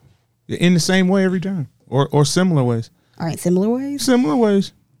relationship? In the same way every time, or similar ways? All right, similar ways? Similar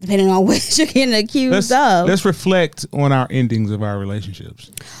ways. Depending on what you're getting accused of. Let's reflect on our endings of our relationships.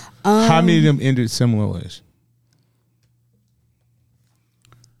 How many of them ended similar ways?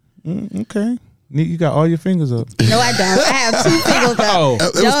 Okay. You got all your fingers up. No, I don't. I have 2 fingers up. Oh.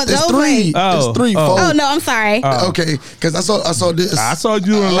 It's three. It's three. Oh, no, I'm sorry. Okay, because I saw this. I saw you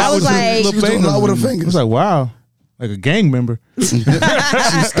doing a lot with like- your She was doing a lot with her fingers. I was like, wow. Like a gang member. She's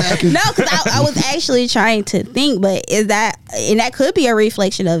stacking. No, because I was actually trying to think, but that could be a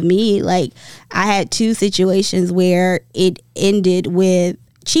reflection of me. Like, I had 2 situations where it ended with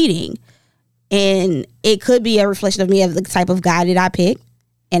cheating, and it could be a reflection of me of the type of guy that I picked,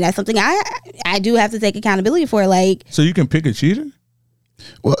 and that's something I do have to take accountability for. Like, So you can pick a cheater?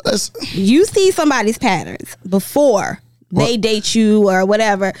 Well, that's you see somebody's patterns before they date you or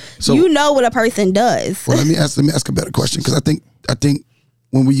whatever. So- you know what a person does. well. Let me ask a better question, because I think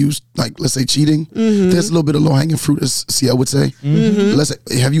when we use, like, let's say cheating, there's a little bit of low hanging fruit, as CL would say. Let's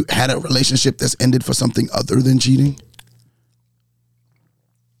say, have you had a relationship that's ended for something other than cheating?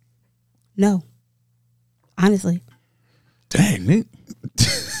 No, honestly. Dang, Nick.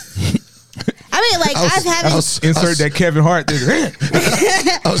 I mean, like, I've had Insert that Kevin Hart.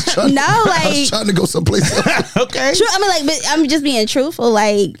 I was trying. No, I was like- trying to go someplace else. Okay. True. I mean, like, but I'm just being truthful.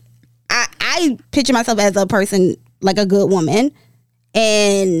 Like, I picture myself as a person, like a good woman,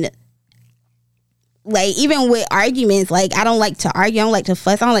 and like even with arguments, like I don't like to argue, I don't like to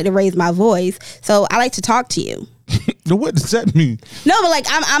fuss, I don't like to raise my voice. So I like to talk to you. Now, what does that mean? No, but like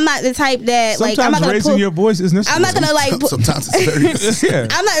I'm not the type that Sometimes like I'm not gonna raising your voice is necessary. I'm not gonna like Sometimes it's very. Yeah.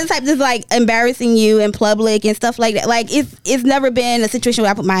 I'm not the type that's like embarrassing you in public and stuff like that. Like it's never been a situation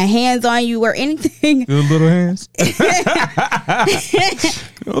where I put my hands on you or anything. Your little hands.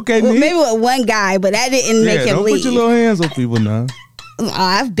 Okay, Well, Neek. maybe with one guy, but that didn't make him don't leave. put your little hands on people now. Oh,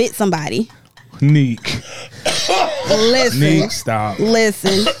 I've bit somebody. Neek. Listen, Neek, stop.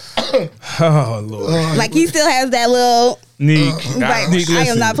 listen. Oh, Lord. Like he still has that little. Neek. Like, Neek, I am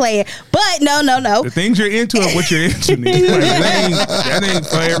listen. not playing. But no. The things you're into are what you're into, Neek. Like, that ain't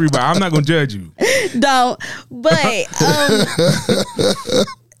for everybody. I'm not going to judge you. Don't. But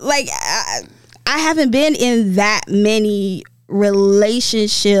like I haven't been in that many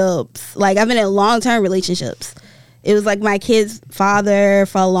relationships. Like I've been in long-term relationships. It was like my kid's father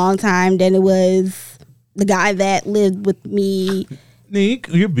for a long time. Then it was the guy that lived with me. Neek,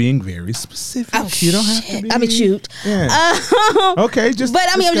 you're being very specific. Oh, you don't have to be. I mean, shoot. Yeah. Okay, just. But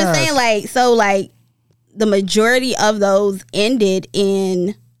I mean, I'm just disguise. saying, like, so, like, the majority of those ended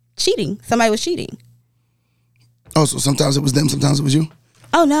in cheating. Somebody was cheating. Oh, so sometimes it was them, sometimes it was you.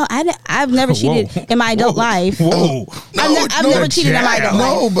 Oh no, I've never cheated in my adult life. Whoa. I've never cheated in my adult life.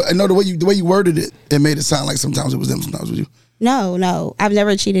 No, but no, the way you worded it, it made it sound like sometimes it was them, sometimes it was you. No, I've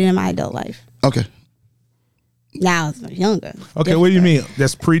never cheated in my adult life. Okay. Now it's younger. Okay, what do you mean?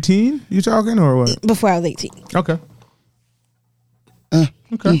 That's preteen you talking or what? Before I was 18. Okay.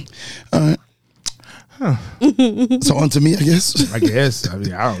 Okay. All right. So on to me, I guess. I guess. I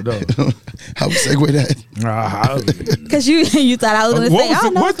mean, I don't know. How we segue that? Because you thought I was going to say, oh,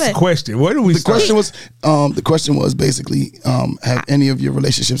 no. What's the question? What do we The question was basically, have any of your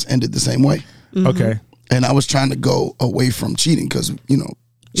relationships ended the same way? Okay. And I was trying to go away from cheating because,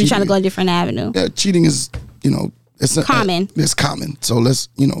 You're trying to go a different avenue. Yeah, cheating is, it's Common. It's common. So let's,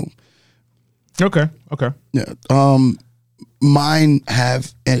 Okay. yeah. Mine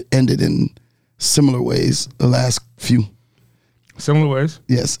have ended in similar ways the last few. Similar ways.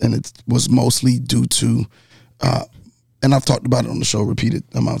 Yes, and it was mostly due to, and I've talked about it on the show repeated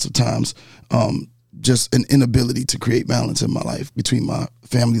amounts of times, just an inability to create balance in my life between my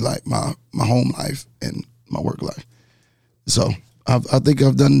family life, my home life, and my work life. So I think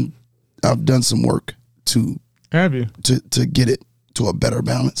I've done some work to Have you? to get it to a better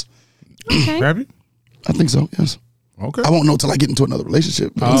balance. Okay. Have you? I think so. Yes. Okay. I won't know till I get into another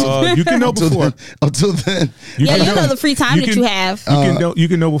relationship. You can know Until before. then. Yeah, you know the free time that you have. You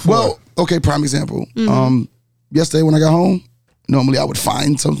can know before. Well, okay, prime example. Yesterday when I got home, normally I would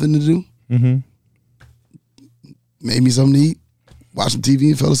find something to do. Mm-hmm. Made me something to eat, watched some TV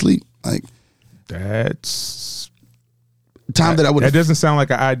and fell asleep. Like that's time that I would That doesn't sound like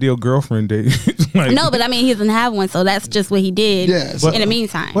an ideal girlfriend date. Like, No, but I mean, he doesn't have one, so that's just what he did Yeah, so- in the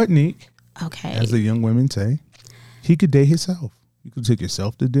meantime. What, Neek? Okay. As the young women say, he could date himself. You could take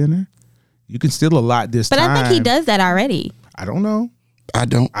yourself to dinner. You can still allot this But time. I think he does that already. I don't know. I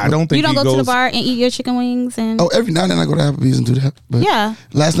don't think You don't he go goes, to the bar and eat your chicken wings and Oh, every now and then I go to Applebee's and do that. But Yeah.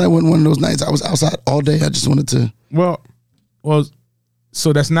 last night wasn't one of those nights. I was outside all day. I just wanted to. Well,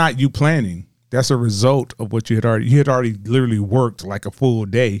 so that's not you planning. That's a result of what you had already literally worked like a full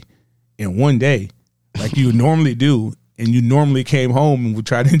day in one day, like you would normally do, and you normally came home and would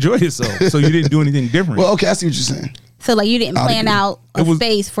try to enjoy yourself. So you didn't do anything different. Well, okay, I see what you're saying. so like you didn't I'd plan agree. out a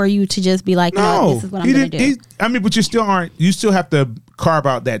space for you to just be like, no, this is what I'm he going to do. didn't. I mean, but you still aren't. You still have to carve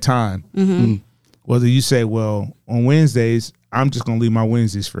out that time. Mm-hmm. Whether you say, well, on Wednesdays, I'm just going to leave my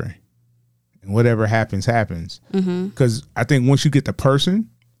Wednesdays free, and whatever happens, happens. Because I think once you get the person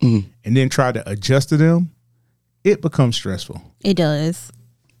and then try to adjust to them, it becomes stressful. It does.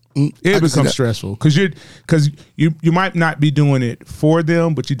 It I can see becomes that. stressful because you might not be doing it for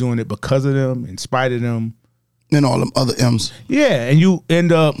them, but you're doing it because of them, in spite of them. And all them other M's. Yeah, and you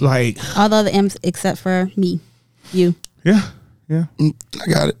end up like, All the other M's except for me, you. yeah. I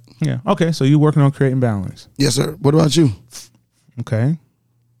got it. Yeah. Okay. So you're working on creating balance. Yes, sir. What about you? Okay.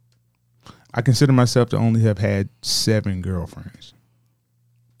 I consider myself to only have had 7 girlfriends.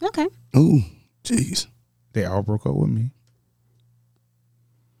 Okay. Ooh, jeez. They all broke up with me.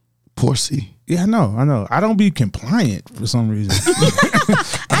 Poor C. Yeah, I know. I don't be compliant for some reason.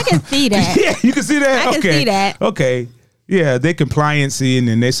 I can see that. Yeah, you can see that? I can Okay. see that. Okay. Yeah, they compliancy and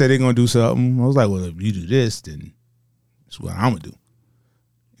then they say they're going to do something. I was like, well, if you do this, then that's what I'm going to do.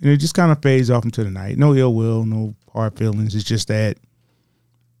 And it just kind of fades off into the night. No ill will, no hard feelings. It's just that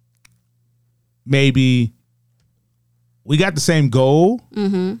maybe we got the same goal.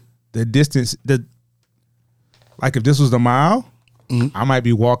 Mm-hmm. The distance, like if this was the mile, I might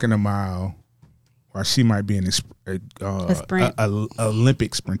be walking a mile or she might be A sprint. a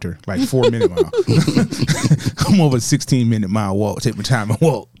Olympic sprinter, like 4-minute mile. I'm over a 16-minute mile walk. Take my time and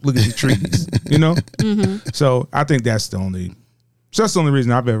walk. Look at the trees. You know. So I think that's the only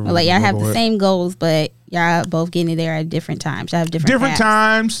reason I've ever Like y'all have the with. same goals, but y'all both getting there at different times. Y'all have different paths,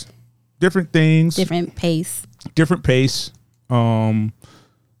 times, different things, different pace. different pace.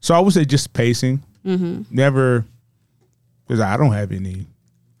 So I would say just pacing. Never, because I don't have any.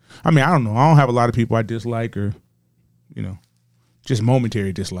 I mean, I don't know. I don't have a lot of people I dislike or, just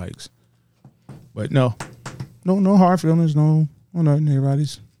momentary dislikes. But no hard feelings. No nothing.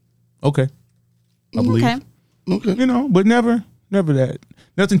 Everybody's okay. I believe. Okay. Okay. But never that.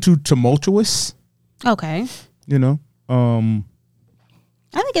 Nothing too tumultuous. Okay. I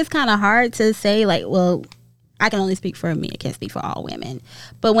I think it's kind of hard to say, like, well, I can only speak for me. I can't speak for all women.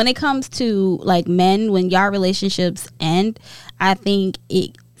 But when it comes to, like, men, when y'all relationships end, I think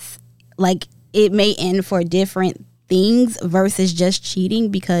it may end for different things versus just cheating,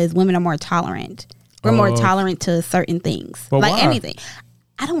 because women are more tolerant. We're more tolerant to certain things. But like why? anything.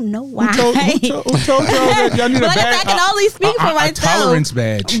 I don't know why. Who told y'all that y'all need a Like I badge? said, I can only speak for a myself. tolerance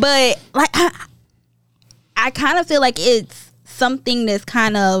badge. But like I kind of feel like it's something that's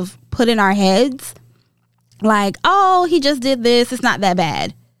kind of put in our heads. Like, oh, he just did this. It's not that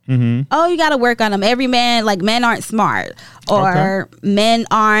bad. Mm-hmm. Oh, you got to work on them. Every man, like, men aren't smart, or men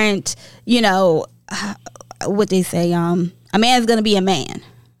aren't, what they say. A man's gonna be a man.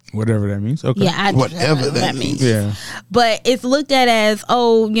 Whatever that means. Okay. Yeah, Whatever that means. Yeah. But it's looked at as, if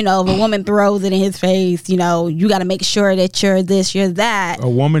a woman throws it in his face, you got to make sure that you're this, you're that. A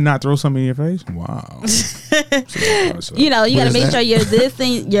woman not throw something in your face? Wow. You got to is make that? sure you're this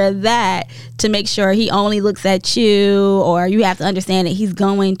and you're that, to make sure he only looks at you, or you have to understand that he's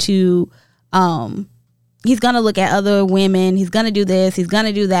going to look at other women. He's going to do this. He's going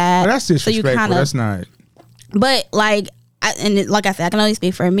to do that. Well, that's disrespectful. That's not. But like I said, I can only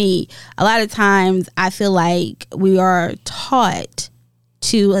speak for me. A lot of times I feel like we are taught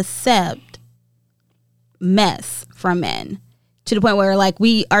to accept mess from men, to the point where, like,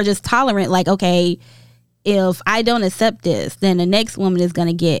 we are just tolerant. Like, okay, if I don't accept this, then the next woman is going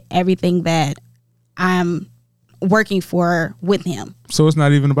to get everything that I'm working for with him. So it's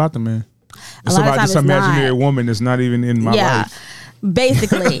not even about the man. It's lot of about times this it's imaginary not. woman that's not even in my life.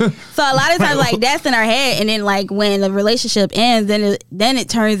 Basically. So a lot of times, like, that's in our head, and then, like, when the relationship ends, then it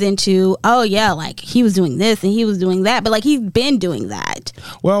turns into, oh yeah, like, he was doing this and he was doing that, but like, he's been doing that.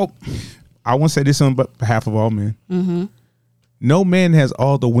 Well, I want to say this on behalf of all men. Mm-hmm. No man has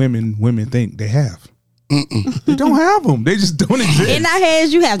all the women think they have. They don't have them. They just don't exist. In our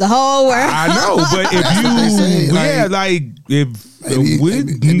heads, you have the whole world. I know, but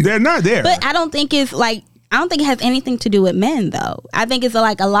if they're not there. But I don't think it's like, I don't think it has anything to do with men, though. I think it's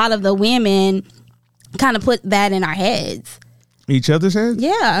like a lot of the women kind of put that in our heads. Each other's heads?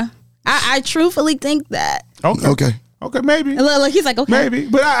 Yeah. I truthfully think that. Okay. Okay, maybe. And look, he's like, okay. Maybe.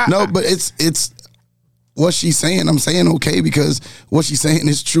 But No, but it's what she's saying. I'm saying okay because what she's saying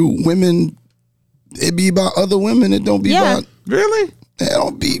is true. Women, it be about other women. It don't be about. Really? It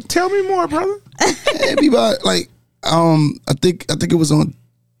don't be. Tell me more, brother. It be about, like, I think it was on.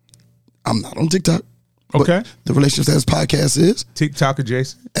 I'm not on TikTok. but Okay. The Relationship Status Podcast is TikTok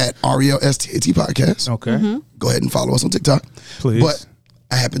adjacent. at RELSTAT Podcast. Okay. Mm-hmm. Go ahead and follow us on TikTok. Please. But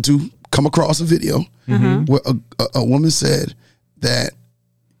I happened to come across a video where a woman said that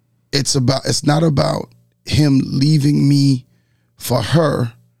it's not about him leaving me for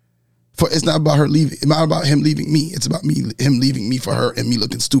her. It's not about her leaving. It's not about him leaving me. It's about him leaving me for her and me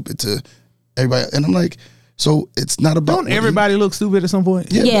looking stupid to everybody. And I'm like, so it's not about. Don't everybody look stupid at some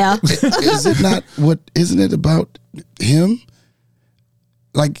point? Yeah. Is it not what? Isn't it about him?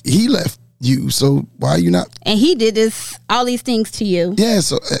 Like, he left you, so why are you not? And he did all these things to you. Yeah,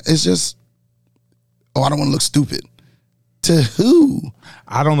 so it's just. Oh, I don't want to look stupid. To who?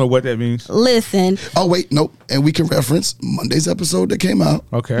 I don't know what that means. Listen. Oh wait, nope. And we can reference Monday's episode that came out.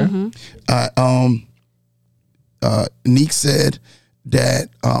 Okay. Neek said that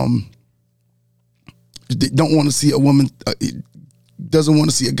don't want to see a woman, doesn't want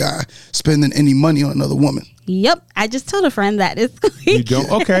to see a guy spending any money on another woman. Yep. I just told a friend that this week. You don't?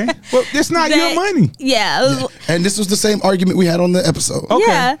 Okay. Well, it's not your money. Yeah. And this was the same argument we had on the episode. Okay.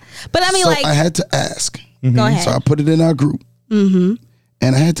 Yeah. But I mean, So like, I had to ask. go ahead. So I put it in our group. Mm-hmm.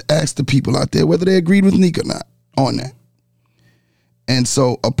 And I had to ask the people out there whether they agreed with Neek or not on that. And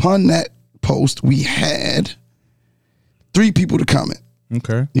so upon that post, we had 3 people to comment.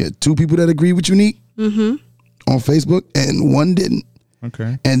 Okay. Yeah, 2 people that agreed with you, Neek, on Facebook, and 1 didn't.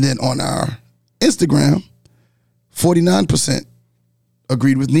 Okay. And then on our Instagram, 49%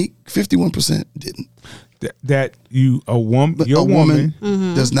 agreed with Neek. 51% didn't. That your A woman.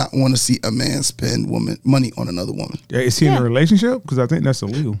 does not want to see a man spend money on another woman. Is he in a relationship? Because I think that's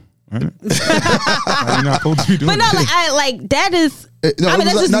illegal. Right? Like, you're not supposed to be doing But no, that. that is. No, I mean,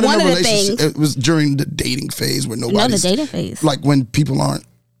 that's just not in one a of the relationship. things. It was during the dating phase where No, nobody's the dating phase. like when people aren't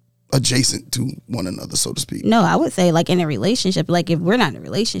adjacent to one another, so to speak. No, I would say like in a relationship. Like if we're not in a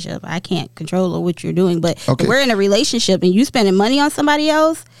relationship, I can't control what you're doing. But Okay. if we're in a relationship and you spending money on somebody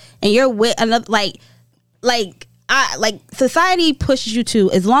else, and you're with another, like society pushes you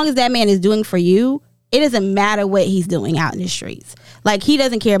to, as long as that man is doing for you, it doesn't matter what he's doing out in the streets. Like he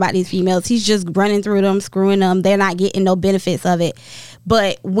doesn't care about these females. He's just running through them, screwing them. They're not getting no benefits of it.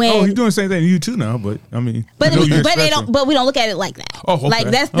 But when he's doing the same thing to you too now. But I mean, But I know you're but they special. don't. But we don't look at it like that. Oh, okay. Like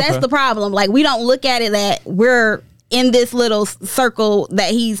that's Okay. the problem. Like we don't look at it that we're in this little circle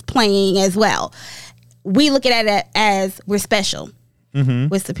that he's playing as well. We look at it as we're special.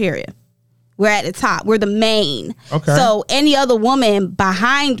 We're superior. We're at the top. We're the main. Okay. So any other woman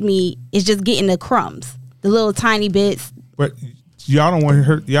behind me is just getting the crumbs, the little tiny bits. But y'all don't want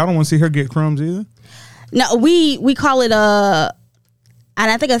her. Y'all don't want to see her get crumbs either. No, we call it a, and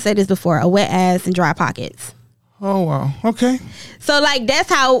I think I said this before, a wet ass and dry pockets. Oh wow. Okay. So like that's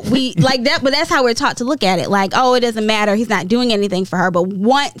how we like that, but that's how we're taught to look at it. Like, oh, it doesn't matter. He's not doing anything for her. But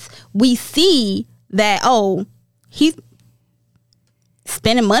once we see that, oh, he's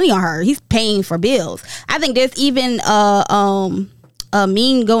spending money on her, he's paying for bills. I think there's even a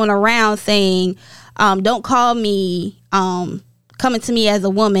meme going around saying, don't call me coming to me as a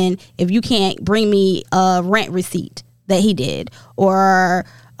woman if you can't bring me a rent receipt that he did, or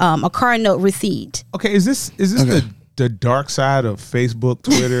a car note receipt. Okay. Is this the dark side of Facebook,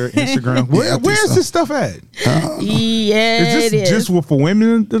 Twitter, Instagram? I think Where's so. this stuff at? Yeah, Is this just for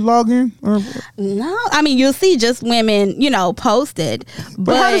women to log in? Or, No, I mean you'll see just women, posted,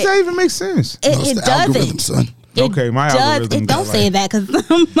 but how does that even make sense? It's it the algorithm, doesn't. son. Okay, my algorithm It don't got, say like, that because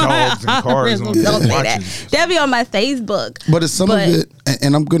dogs and cars on don't say that. watches. That'll be on my Facebook. But it's some of it,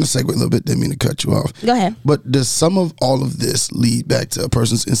 and I'm going to segue a little bit. Didn't mean to cut you off. Go ahead. But does some of all of this lead back to a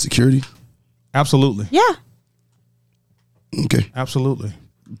person's insecurity? Absolutely. Yeah, Okay. Absolutely.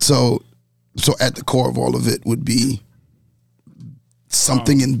 So at the core of all of it would be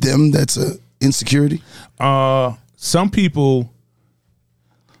something in them that's a insecurity. Some people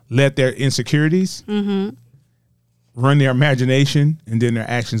let their insecurities run their imagination and then their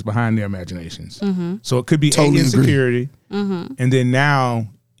actions behind their imaginations. So it could be Totally an agree. insecurity, and then now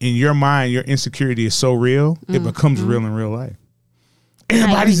in your mind, your insecurity is so real, it becomes real in real life.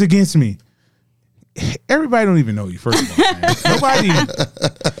 Everybody's against me. Everybody don't even know you, first of all, man. Nobody.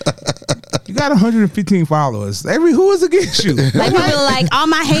 You got 115 followers. Who is against you? like people are like, all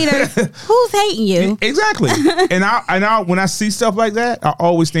my haters. Who's hating you? Exactly. And I when I see stuff like that, I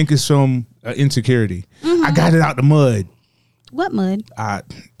always think it's some insecurity. I got it out the mud. What mud? I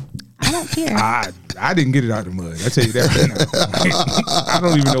don't care. I didn't get it out the mud. I tell you that right now. I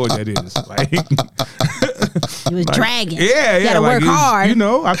don't even know what that is. Like, You was dragging. yeah, You gotta like work it's- hard. You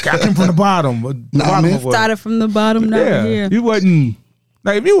know, I came from the bottom. The Nah, bottom man. of what? Started from the bottom, now Yeah, here. you wasn't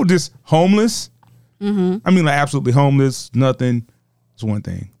like if you were just homeless. I mean, like absolutely homeless, nothing. It's one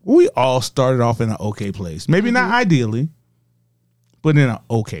thing. We all started off in an okay place. Maybe not ideally, but in an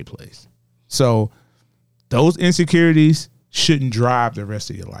okay place. So those insecurities shouldn't drive the rest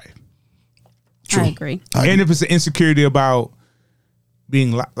of your life. I agree. And if it's an insecurity about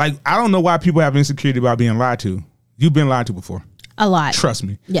being like, I don't know why people have insecurity about being lied to. You've been lied to before. A lot. Trust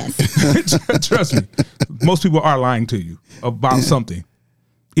me. Yes. Trust me. Most people are lying to you about something.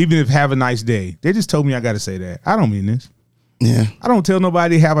 Even if have a nice day. They just told me I got to say that. I don't mean this. Yeah. I don't tell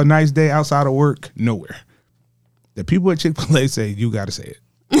nobody have a nice day outside of work. Nowhere. The people at Chick-fil-A say you got to say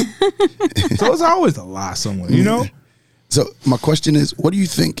it. So it's always a lie somewhere, you know? So my question is, what do you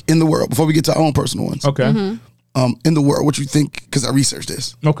think in the world, before we get to our own personal ones, Okay. in the world, what you think, because I researched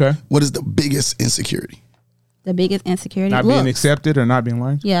this, Okay. what is the biggest insecurity? The biggest insecurity. Not being accepted or not being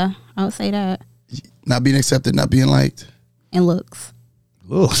liked? Yeah, I would say that. Not being accepted, not being liked? And looks.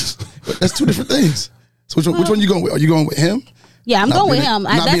 Ugh. But that's two different things. So which one you going with? Are you going with him? Yeah, I'm Not going with being- him.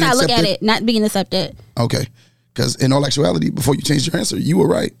 not That's being how I look at accepted? it. Not being accepted. Okay. Because in all actuality, before you changed your answer, you were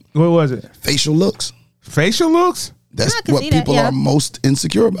right. What was it? Facial looks. Facial looks? That's I can what see that, people yeah. are most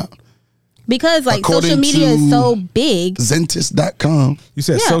insecure about. Because like According social media to- is so big. Zentis.com. You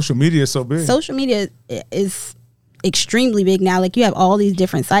said Yeah. social media is so big. Social media is extremely big now. Like you have all these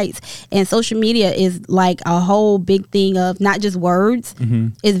different sites, and social media is like a whole big thing of not just words.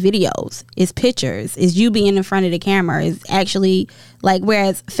 It's videos, it's pictures, it's you being in front of the camera. It's actually like,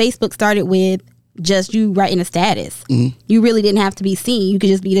 whereas Facebook started with just you writing a status. You really didn't have to be seen. You could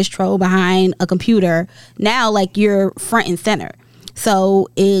just be this troll behind a computer. Now, like, you're front and center. So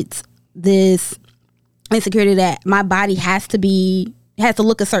it's this insecurity that my body has to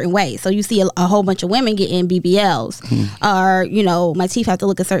look a certain way. So you see a whole bunch of women getting BBLs, or, you know, my teeth have to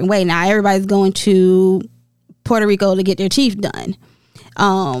look a certain way. Now everybody's going to Puerto Rico to get their teeth done.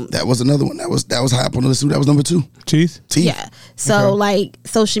 That was another one. That was high up on the list. That was number 2. Teeth. Yeah. So like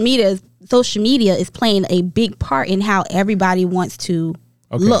social media is playing a big part in how everybody wants to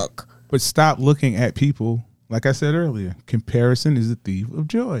look. But stop looking at people. Like I said earlier, comparison is the thief of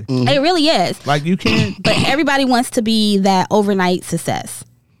joy. It really is. Like, you can't. But everybody wants to be that overnight success.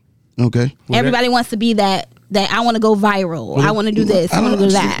 Okay. Everybody wants to be that I want to go viral. I want to do this. I want to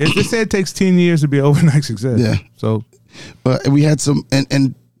do that. It said it takes 10 years to be overnight success. Yeah. So, we had some,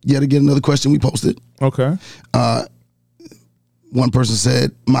 and yet again, another question we posted. okay. One person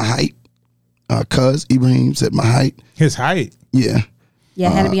said my height. Cuz Ibrahim said my height. His height. Yeah. Yeah,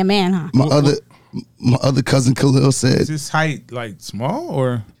 it had to be a man, huh? My other cousin Khalil Is said his height like small,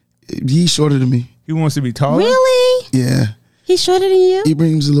 or he's shorter than me. he wants to be taller? Really? Yeah. He's shorter than you?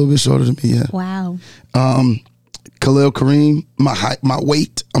 Ibrahim's a little bit shorter than me. Yeah. Wow. Khalil Kareem, my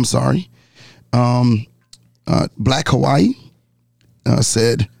weight. I'm sorry. Black Hawaii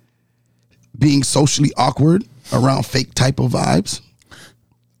said being socially awkward around fake type of vibes.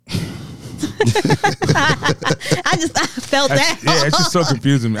 I felt that. Yeah, it's just so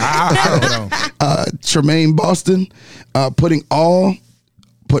confusing. I don't know. Tremaine Boston, putting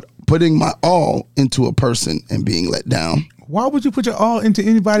my all into a person and being let down. Why would you put your all into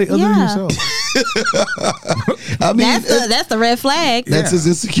anybody other than Yeah. yourself? I mean, That's the red flag. that's his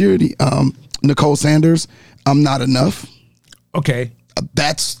insecurity. Nicole Sanders, I'm not enough. Okay. I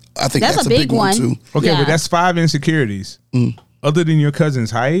think that's a a big big one too. Okay, Yeah. but that's 5 insecurities. Other than your cousin's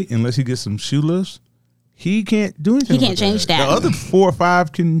height, unless he gets some shoe lifts, he can't do anything. He can't with change that. The other 4 or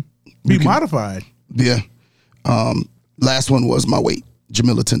 5 can be modified. Yeah. Last one was my weight,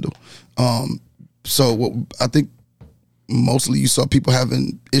 Jamila Tyndall. So what I think mostly you saw people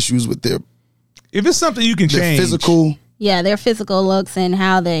having issues with their If it's something you can change. physical. Yeah, their physical looks and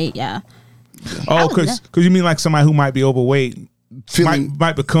how they, Oh, because you mean like somebody who might be overweight Feeling,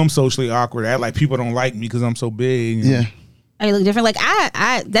 might become socially awkward. Act like people don't like me because I'm so big. yeah. I look different. Like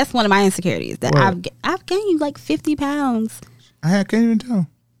I that's one of my insecurities that What? I've gained like 50 pounds. I can't even tell.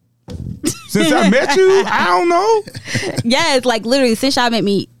 Since I met you, I don't know. Yeah, it's like literally since y'all met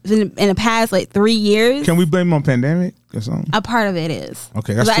me in the past like 3 years. Can we blame on pandemic or something? A part of it is.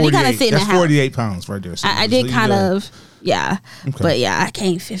 Okay, that's 'Cause I did 48. kind of sit in That's the house. 48 pounds right there. So I just did leave kind that. of, yeah. But yeah, I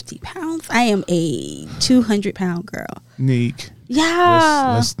gained 50 pounds. I am a 200-pound girl. Neek.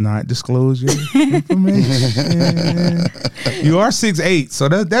 Yeah. Let's not disclose your information. You are 6'8", so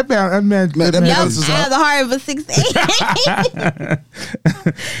that man. Man, that Yep, balance is I have up. the heart of a 6'8".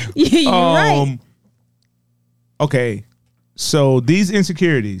 You're right. Okay, so these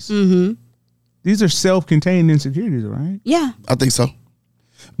insecurities, these are self-contained insecurities, right? Yeah. I think so.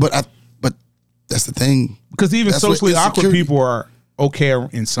 But that's the thing. Because even That's what socially awkward insecurity- people are okay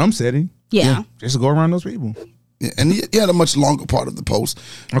in some setting. Yeah. Just go around those people. Yeah, and he had a much longer part of the post.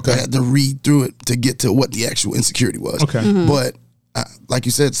 Okay. I had to read through it to get to what the actual insecurity was. Okay. But like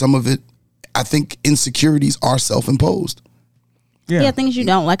you said, some of it, I think insecurities are self-imposed. Yeah. Yeah, things you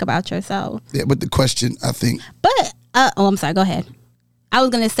don't like about yourself. Yeah, but the question, I think, But I'm sorry, go ahead. I was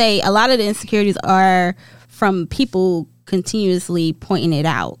gonna say a lot of the insecurities are from people continuously pointing it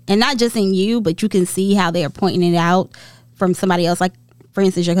out. And not just in you, but you can see how they are pointing it out from somebody else. Like for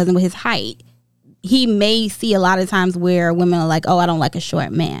instance, your cousin with his height. He may see a lot of times where women are like, oh, I don't like a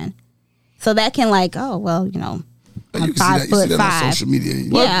short man. So that can like, oh, well, you know, you I'm can see that on 5'5". social media.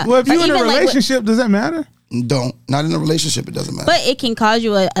 Yeah. Well, if Or you're in a even, like, relationship, does that matter? Not in a relationship, it doesn't matter. But it can cause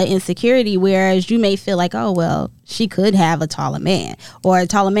you an insecurity, whereas you may feel like, oh, well, she could have a taller man. Or a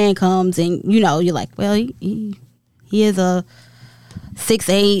taller man comes and, you know, you're like, well, he is a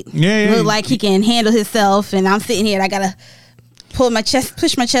 6'8". Yeah. Look like he can handle himself. And I'm sitting here and I got to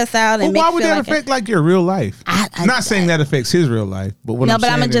push my chest out. And Well, why would feel that like affect like your real life? I- Not saying that affects his real life, but what No, I'm but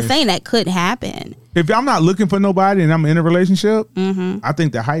saying I'm just is, saying that could happen. if I'm not looking for nobody and I'm in a relationship, I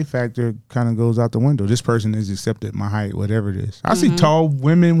think the height factor kind of goes out the window. This person is accepted my height, whatever it is. I see tall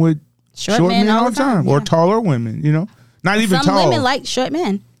women with short men all the time, or yeah. taller women. You know, not even Some tall. women like short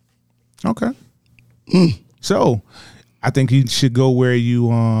men. Okay. So, I think you should go where you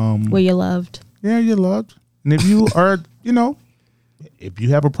Where you're loved. yeah, you're loved. And if you are, you know, if you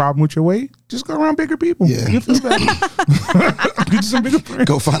have a problem with your weight, just go around bigger people. Yeah. You'll feel better. Get you some bigger friends.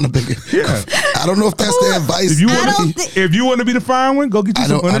 Go find a bigger. Yeah. I don't know if that's the advice. If you want to be the fine one, go get you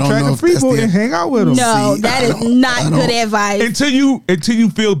some I don't know unattractive if that's people the- and hang out with them. No, See, that I is don't- not I good don't- advice. Until you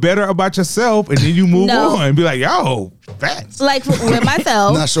feel better about yourself, and then you move No. on and be like, yo, facts. Like with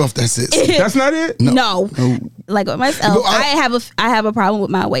myself. Not sure if that's it. That's not it. No. Like with myself, No, I have a problem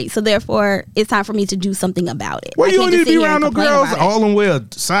with my weight, so therefore it's time for me to do something about it. Well, I you can't don't need just to sit be here around and no complain girls about it. all in wear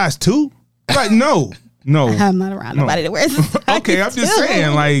size 2. Like, no. I'm not around nobody that wears. Okay, I'm just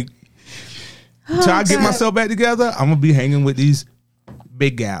saying, like, till I get God. myself back together, I'm gonna be hanging with these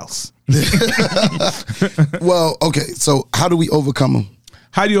big gals. Well, okay. So how do we overcome them?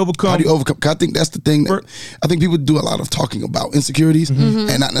 How do you overcome? How do you overcome? 'Cause I think that's the thing. That, I think people do a lot of talking about insecurities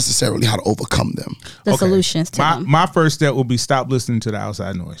and not necessarily how to overcome them. the solutions to them. My first step will be stop listening to the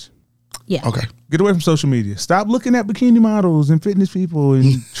outside noise. Yeah. Okay. Get away from social media. Stop looking at bikini models and fitness people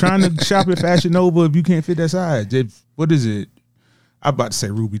and trying to shop at Fashion Nova if you can't fit that size. What is it? I'm about to say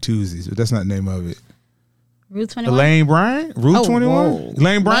Ruby Tuesdays, but that's not the name of it. Route 21. Elaine Bryant? Route Oh, 21? whoa.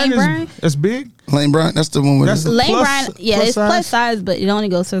 Lane Bryant Lane Bryant? that's big. Lane Bryant, that's the one with That's the, Lane Plus- Bryant, yeah, plus it's plus size? size, but it only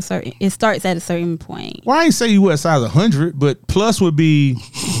goes to a certain. It starts at a certain point. Well, I ain't say you wear a size 100, but plus would be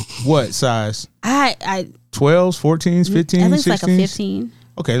what size? I 12s, 14s, 15s, I think it's 16s? like a 15.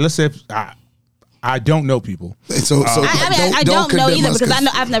 Okay, let's say I don't know people. so I don't know condemn either us because 'cause-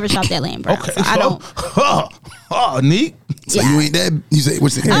 I've never shopped at Lane Bryant. Okay, So I don't. neat. So Yeah. you ain't that. You say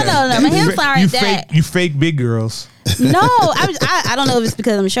what's the Oh, no, my hair's not You like that. you fake big girls. No, I don't know if it's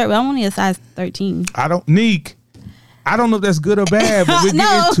because I'm short, but I'm only a size 13. I don't Neek. I don't know if that's good or bad, but we're No.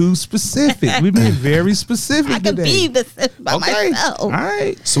 getting too specific. We're being very specific I can today. be this by myself. All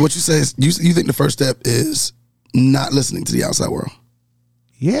right. So what you say is you think the first step is not listening to the outside world.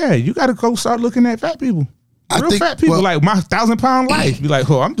 Yeah, you got to go start looking at fat people. I Real think- fat people, well- like my 1,000-pound life. Be like,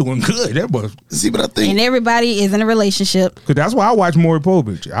 oh, I'm doing good. That was See, but I think And everybody is in a relationship. because that's why I watch Maury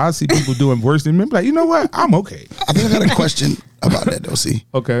Povich. I see people doing worse than me. Be like, you know what? I'm okay. I think I got a question about that though. See,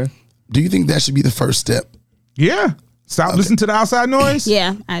 Okay. do you think that should be the first step? Yeah. Stop listening to the outside noise.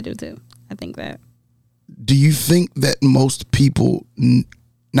 Yeah, I do too. I think that. Do you think that most people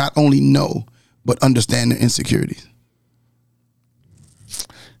not only know but understand their insecurities?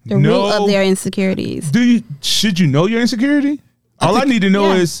 The root of their insecurities. Should you know your insecurity? All I need to know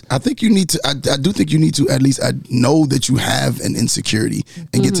yeah. is I think you need to. I do think you need to at least know that you have an insecurity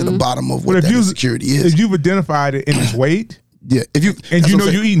and get to the bottom of what that insecurity is. if you've identified it in its weight, Yeah, if you and that's you what know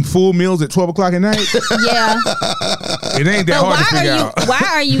I'm you're saying. eating full meals at 12 o'clock at night, Yeah. it ain't that But hard to figure out. why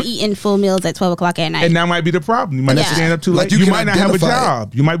are you eating full meals at 12 o'clock at night? And that might be the problem. You might Yeah. not stand up too Like, late. you You can might not have a identify it.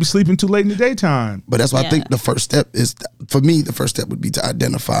 job. You might be sleeping too late in the daytime. But that's why I Yeah. think the first step is, for me, the first step would be to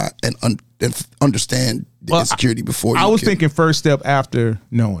identify and understand the Well, insecurity before you I was can- thinking first step after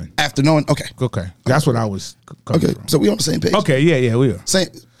knowing. after knowing. Okay, Okay, that's what I was coming okay, from. so we on the same page. Okay, yeah, we are. Same.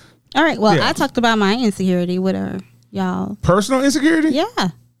 All right. Well, Yeah. I talked about my insecurity. What are y'all? Personal insecurity? Yeah.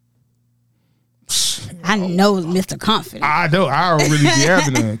 I know Mr. Confident. I don't really be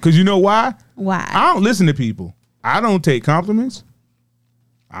having none. Because you know why? Why? I don't listen to people. I don't take compliments.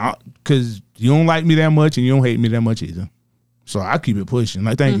 Because you don't like me that much and you don't hate me that much either. So I keep it pushing.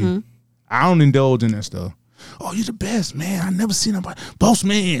 Like, thank you. I don't indulge in that stuff. Oh, you're the best, man. I never seen nobody. Boss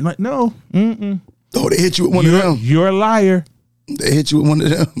man. Like, no. Oh, they hit you with one of them. You're a liar. They hit you with one of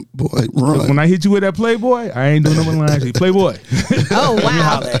them. Boy, run. When I hit you with that Playboy, I ain't doing no more lines. Playboy. Oh,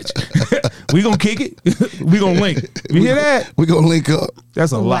 wow. We gonna kick it. We gonna link. You hear that? We gonna link up.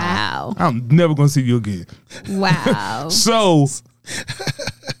 That's a lie. Wow. I'm never gonna see you again. Wow. So,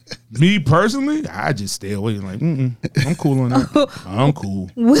 me personally, I just stay away. Like, I'm cool on that. I'm cool.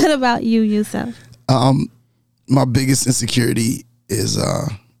 What about you, Yusuf? My biggest insecurity is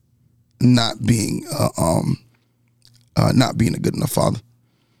not being a good enough father.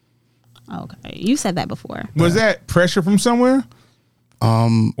 Okay. You said that before. Was that pressure from somewhere?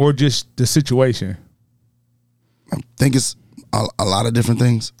 Or just the situation? I think it's a lot of different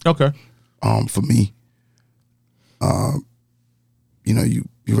things. Okay. For me, you know, you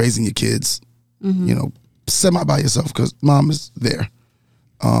raising your kids, you know, semi by yourself because mom is there.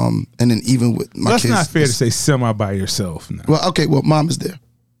 And then even with my That's kids, not fair to say semi by yourself. Now. well, okay, well, mom is there,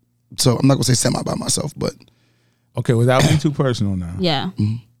 so I'm not gonna say semi by myself, but Okay, without being too personal now. Yeah.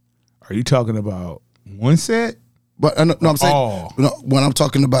 Are you talking about one set? no, I'm saying Oh. no, when I'm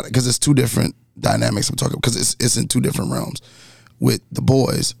talking about it because it's two different dynamics. I'm talking because it's in two different realms. With the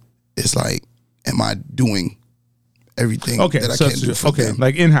boys, it's like, am I doing everything Okay, that I so can do for them?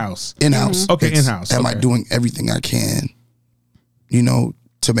 like in house. In house, Okay, in-house, Am I okay. doing everything I can, you know,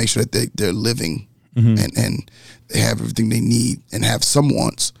 to make sure that they're living Mm-hmm. and they have everything they need and have some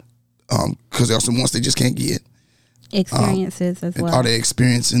wants, because there are some wants they just can't get. experiences as And well. are they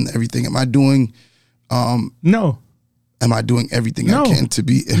experiencing everything? Am I doing No. everything No. I can to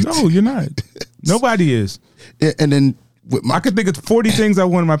be? No, you're not. Nobody is. Yeah, and then with I my could think of 40 things I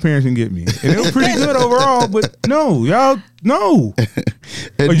wanted my parents to get me. And it was pretty good overall, but no, y'all, no.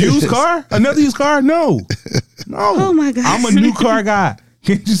 A used car? Another used car? No. No. Oh, my gosh. I'm a new car guy.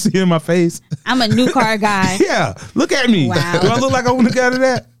 Can't you see in my face? I'm a new car guy. Yeah. Look at me. Wow. Do I look like I want to get out of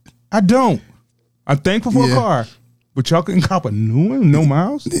that? I don't. I'm thankful for Yeah. a car. But y'all couldn't cop a new one? No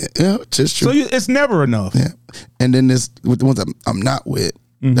miles? yeah, it's true. So it's never enough. Yeah, and then there's with the ones that I'm not with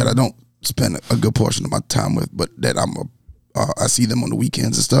Mm-hmm. that I don't spend a good portion of my time with, but that I see them on the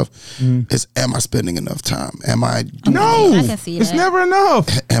weekends and stuff. Is am I spending enough time? Am I doing No. enough? I can see It's that. never enough.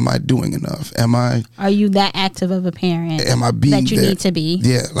 Am I doing enough? Am I Are you that active of a parent being that you there? need to be?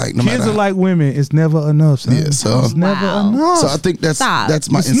 Yeah, like no Kids matter. are like women. It's never enough. Son. Yeah, so- it's never Wow. enough. so I think that's Stop. my It's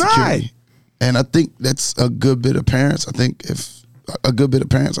insecurity, not. and I think that's a good bit of parents. I think if a good bit of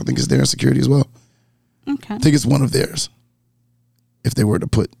parents, I think it's their insecurity as well. Okay. I think it's one of theirs. If they were to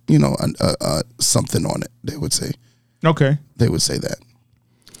put, something on it, they would say Okay. that.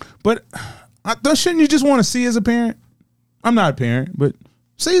 But shouldn't you just want to see as a parent? I'm not a parent, but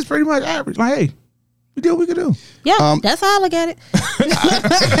see it's pretty much average. Like, hey, we did what we could do. Yeah, that's how I look at it.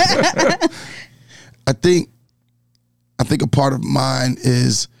 I think a part of mine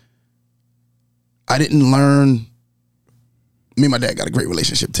is I didn't learn. Me and my dad got a great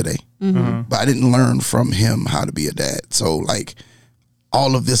relationship today, but I didn't learn from him how to be a dad. So like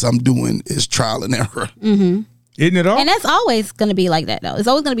all of this I'm doing is trial and error. Isn't it all? And that's always going to be like that, though. It's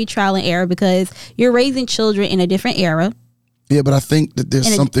always going to be trial and error because you're raising children in a different era. Yeah, but I think that there's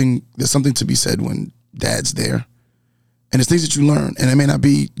And something to be said when dad's there, and there's things that you learn, and it may not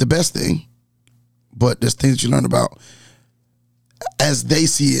be the best thing, but there's things that you learn about as they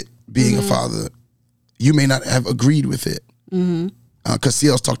see it. Being a father, you may not have agreed with it, because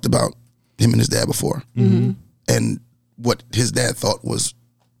CL's talked about him and his dad before, and what his dad thought was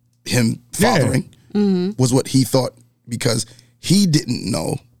him fathering was what he thought because he didn't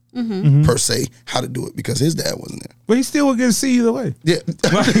know per se how to do it because his dad wasn't there. But he still would get to see either way. Yeah.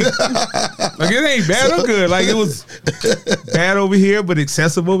 Like it ain't bad or good. Like it was bad over here, but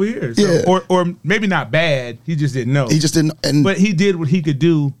excessive over here. So, Yeah. or maybe not bad. He just didn't know. He just didn't, and But he did what he could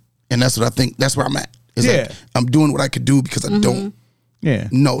do. that's what I think. That's where I'm at. It's Yeah. like I'm doing what I could do because I don't Yeah.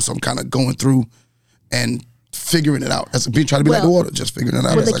 know, so I'm kind of going through and figuring it out. That's being trying to be like the Well, water, just figuring it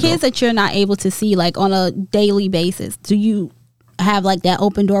out. With as the I go. kids that you're not able to see, like on a daily basis, do you have like that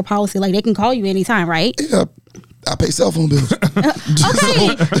open door policy? Like they can call you anytime, right? Yeah, I pay cell phone bills.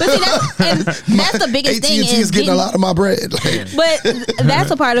 Okay, but see, that's the biggest thing AT&T is getting a getting- lot of my bread. Like, But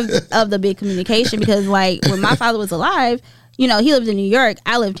that's a part of the big communication because, like, when my father was alive, he lived in New York.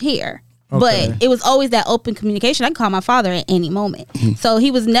 I lived here. Okay. But it was always that open communication. I can call my father at any moment. Mm-hmm. So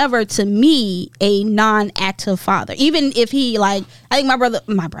he was never, to me, a non-active father. Even if he, like, I think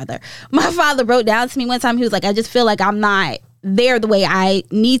my father broke down to me one time. He was like, I just feel like I'm not there the way I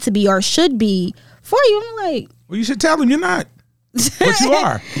need to be or should be for you. I'm like, Well, you should tell him you're not. But you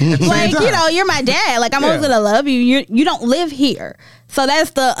are. At the same like, time. you're my dad. Like, I'm always Yeah. gonna love you. You don't live here. So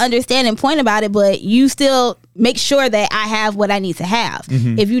that's the understanding point about it, but you still make sure that I have what I need to have.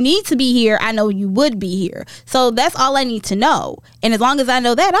 Mm-hmm. If you need to be here, I know you would be here. So that's all I need to know. And as long as I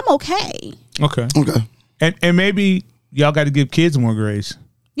know that, I'm okay. Okay. okay. And maybe y'all got to give kids more grace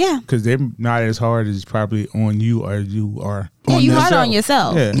Yeah. because they're not as hard as probably on you or you are. Yeah, you hard yourself. on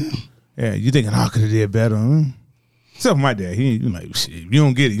yourself. Yeah. Yeah. You thinking, I could have did better. Huh? Except for my dad. He like, shit, if you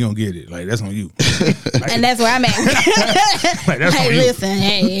don't get it, you don't get it. Like, that's on you. And that's where I'm at. Like, that's on Hey, you. listen,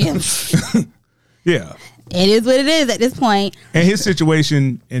 hey, Yeah. it is what it is at this point. And his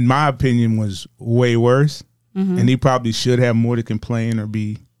situation, in my opinion, was way worse. And he probably should have more to complain or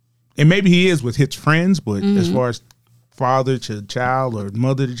be. And maybe he is with his friends, but as far as father to child or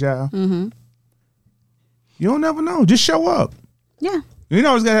mother to child, you don't never know. Just show up. Yeah. You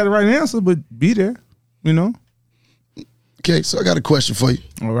always got to have the right answer, but be there. Okay, so I got a question for you.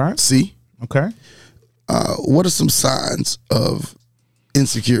 All right. See, Okay. what are some signs of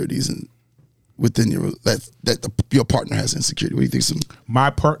insecurities within your your partner has insecurity? What do you think?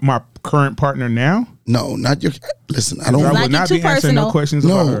 My current partner now, No, not your. Listen, I don't. I Not would get not too be answering no personal. questions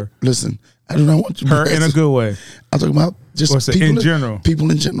about No, her. listen, I do not want you. Her in a good way. I'm talking about just What's it, people in general? People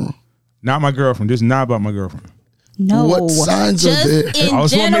in general. Not my girlfriend. This is not about my girlfriend. No. What signs are Just there? in I just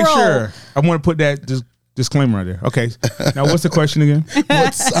want to general. make sure. I want to put that disclaimer right there. Okay. Now, what's the question again?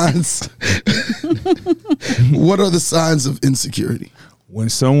 What signs? What are the signs of insecurity? When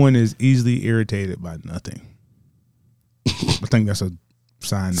someone is easily irritated by nothing. I think that's a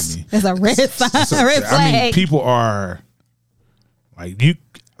sign to me. That's a red sign, red flag. I mean, people are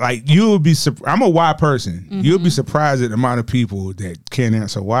you would be. I'm a why person. You'll be surprised at the amount of people that can't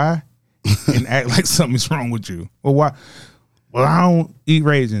answer why and act like something's wrong with you. Well, why? Well, I don't eat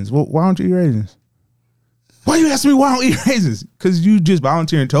raisins. Well, why don't you eat raisins? Why you asking me why I don't eat raisins? Because you just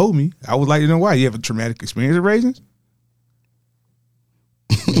volunteered and told me. I would like to know why. You have a traumatic experience with raisins?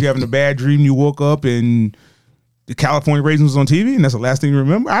 You having a bad dream? You woke up and the California raisins was on TV, and that's the last thing you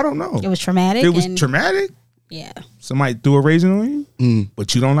remember? I don't know. It was traumatic. It was traumatic. Yeah. Somebody threw a raisin on you,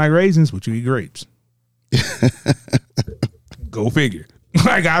 but you don't like raisins, but you eat grapes. Go figure.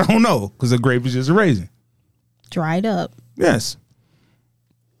 Like, I don't know, because a grape is just a raisin. Dried up. Yes.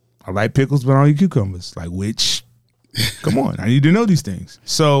 I like pickles, but I don't eat cucumbers. Like, which? Come on, I need to know these things.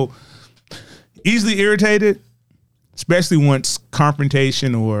 So, easily irritated, especially once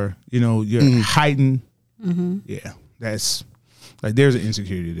confrontation or, you're heightened. Yeah, that's like, there's an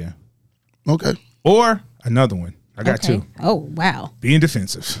insecurity there. Okay. Or another one. I got two. Oh, wow. Being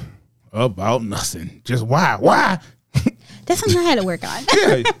defensive about nothing. Just why? Why? That's something I had to work on.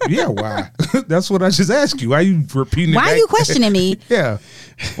 Yeah, why? That's what I just asked you. Why are you repeating it Why back? are you questioning me? Yeah.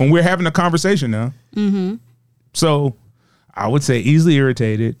 When we're having a conversation now. Mm-hmm. So I would say easily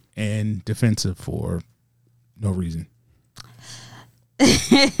irritated and defensive for no reason.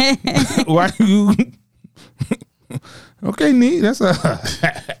 Why you? Okay, neat. That's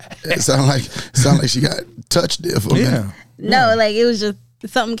It sound like she got touched there for a minute. No, like it was just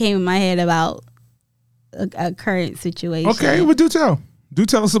something came in my head about a current situation. Okay, well, do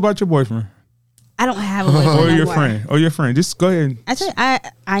tell us about your boyfriend. I don't have a boyfriend Or your no friend. Or your friend. Just go ahead. Actually, I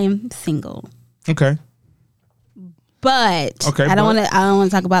am single. Okay. But I don't want to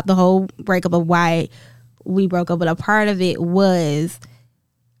talk about the whole breakup of why we broke up, but a part of it was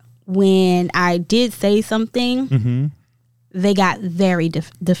when I did say something, they got very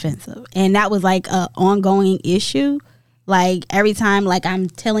defensive. And that was like an ongoing issue. Like every time like I'm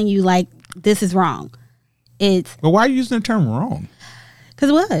telling you like this is wrong. But why are you using the term wrong? Because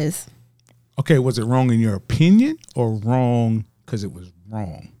it was. Okay, was it wrong in your opinion or wrong because it was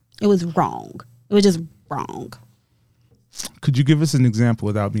wrong? It was wrong. It was just wrong. Could you give us an example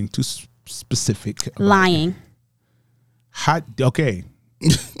without being too specific? Lying. Okay.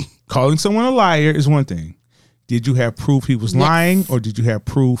 Calling someone a liar is one thing. Did you have proof he was lying, or did you have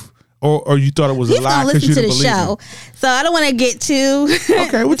proof, or you thought it was a lie because you didn't believe him? So I don't want to get too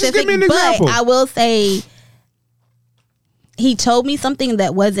okay. Well, just give me an example. But I will say he told me something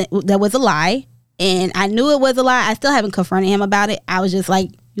that was a lie, and I knew it was a lie. I still haven't confronted him about it. I was just like,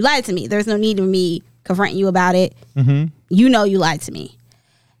 "You lied to me. There's no need of me confronting you about it. You know you lied to me."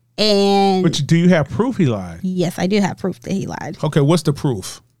 And but do you have proof he lied? Yes, I do have proof that he lied. Okay, what's the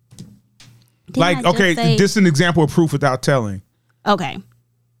proof? Didn't This is an example of proof without telling. Okay.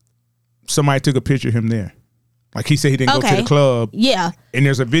 Somebody took a picture of him there. Like he said he didn't go to the club. Yeah. And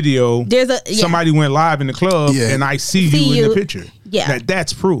there's a video. Somebody went live in the club and I see you in the picture. Yeah.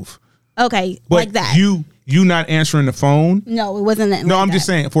 That's proof. Okay. But like that. You not answering the phone. No, it wasn't that. No, I'm just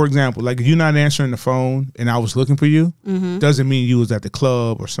saying, for example, like if you're not answering the phone and I was looking for you, doesn't mean you was at the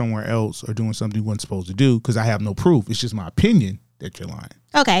club or somewhere else or doing something you weren't supposed to do because I have no proof. It's just my opinion that you're lying.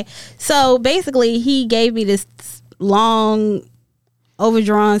 Okay. So basically he gave me this long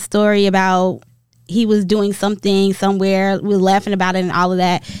overdrawn story about he was doing something somewhere. We were laughing about it and all of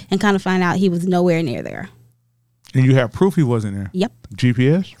that and kind of find out he was nowhere near there. And you have proof he wasn't there? Yep.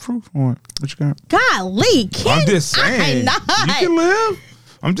 GPS proof? What you got? Golly, I'm just saying. You can live.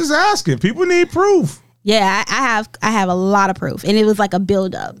 I'm just asking. People need proof. Yeah, I have a lot of proof. And it was like a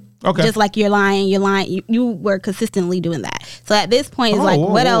buildup. Okay. Just like you're lying. You were consistently doing that. So at this point, it's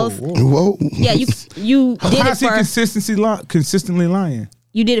what else? Whoa. Yeah, you did How it is he consistently lying?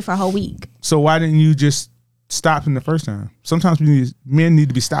 You did it for a whole week. So why didn't you just stop him the first time? Sometimes men need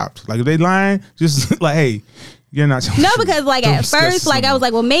to be stopped. Like if they lying, just like, hey, you're not. No, because like at first, like I was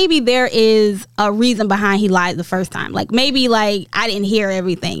like, well, maybe there is a reason behind he lied the first time. Like maybe like I didn't hear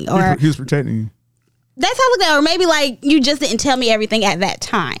everything, or he was protecting you. That's how I looked at it. Or maybe like you just didn't tell me everything at that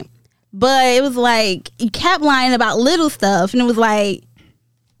time. But it was like you kept lying about little stuff, and it was like,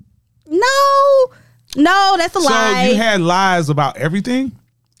 no, that's a lie. So you had lies about everything?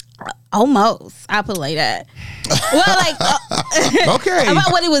 Almost. I put it like that. Well, like okay,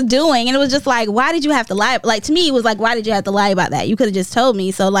 about what he was doing, and it was just like, why did you have to lie? Like to me, it was like, why did you have to lie about that? You could have just told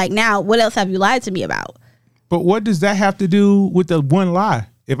me. So like now, what else have you lied to me about? But what does that have to do with the one lie?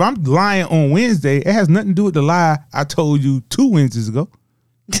 If I'm lying on Wednesday, it has nothing to do with the lie I told you 2 Wednesdays ago.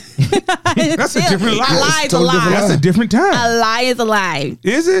 That's a different lie. A lie is a lie. That's a different time. A lie is a lie.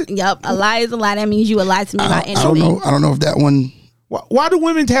 Is it? Yep. A lie is a lie. That means you lied to me about anything. I don't know if that one. Why do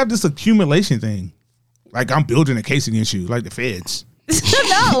women have this accumulation thing? Like, I'm building a case against you, like the feds.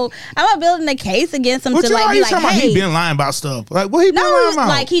 No, I'm not building a case against him What to you like are be you like, talking about? hey, He been lying about stuff. Like, what he been no, lying about?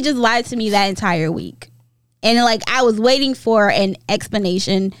 like he just lied to me that entire week, and like I was waiting for an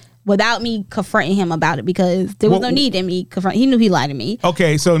explanation without me confronting him about it because there was no need in me confront. He knew he lied to me.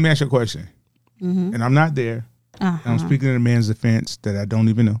 Okay, so let me ask you a question, Mm-hmm. and I'm not there. I'm speaking in a man's defense that I don't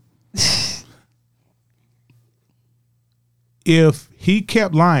even know. If he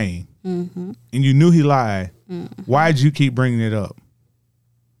kept lying Mm-hmm. and you knew he lied, why'd you keep bringing it up?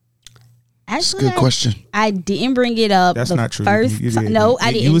 Actually, Good question. I didn't bring it up. That's the not true. First, You did. no,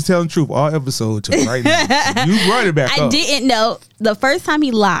 I didn't. You was telling the truth all episode to right now. You brought it back I up. didn't know the first time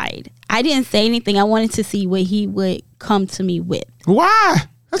he lied. I didn't say anything. I wanted to see what he would come to me with. Why?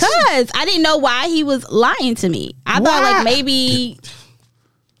 Because I didn't know why he was lying to me. I thought Why? like maybe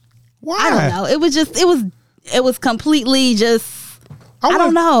Why? I don't know. It was completely just I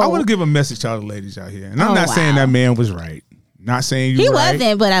don't know. I want to give a message to all the ladies out here, and I'm Oh, not saying wow. that man was right. Not saying you he right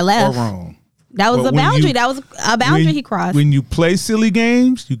wasn't, but I or left. wrong. That was But a when boundary. you- That was a boundary When- he crossed. When you play silly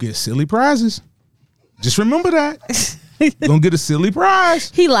games, you get silly prizes. Just remember that. You're gonna get a silly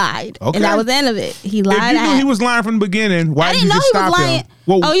prize. He lied, Okay. and that was the end of it. He If lied. you knew he was lying from the beginning, why I did didn't you know just he was stop lying. him?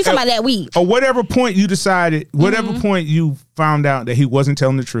 Well, Oh, you talking about that week? Or whatever point you decided, whatever Mm-hmm. point you found out that he wasn't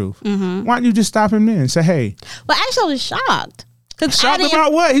telling the truth. Why don't you just stop him then and say, "Hey, Well, actually, I was shocked. 'Cause I shocked didn't-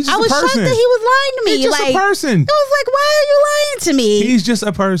 about what? He's just I was a person. shocked that he was lying to me. He's just like, a person. It was like, why are you lying to me? He's just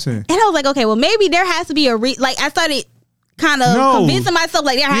a person." And I was like, okay, well, maybe there has to be a like. I started kind of No. convincing myself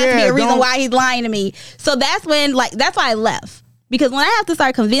like there has to be Yeah, a reason don't- why he's lying to me. So that's when that's why I left. Because when I have to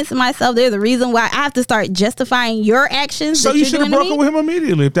start convincing myself there's a reason why, I have to start justifying your actions. So that you you're should have doing to broken me. with him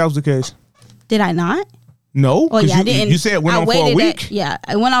immediately if that was the case. Did I not? No, Oh 'cause yeah, I you, didn't. You said it went I on for a waited week. yeah,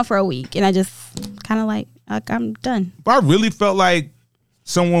 I went on for a week, and I just kind of like I'm done. If I really felt like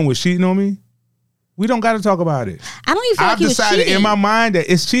someone was cheating on me, we don't got to talk about it. I don't even feel I've like he was decided cheating. in my mind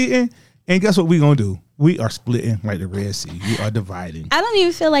that it's cheating, and guess what we gonna do? We are splitting like the Red Sea. We are dividing. I don't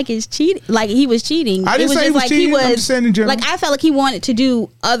even feel like it's cheating. Like he was cheating. I didn't it was say he just was like cheating. he was. I'm just saying in general. Like I felt like he wanted to do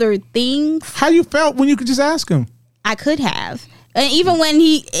other things. How you felt when you could just ask him? I could have. And even when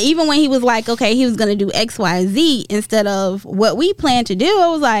he was like, okay, he was gonna do X, Y, Z instead of what we planned to do, I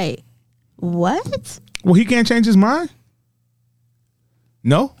was like, what? Well, he can't change his mind.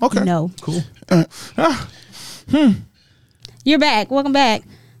 No. Okay. No. Cool. You're back. Welcome back.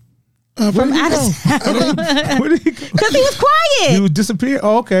 From out of town. Where did he go? Because he was quiet. You disappeared.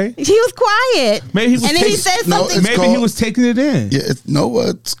 Oh, okay. He was quiet. Maybe he was and then he taking- said No, something. it's Maybe called- he was taking it in. Yeah,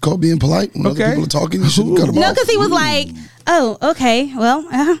 it's called being polite. When Okay. other people are talking, you shouldn't cut them No, off. because he was like, oh, okay, well,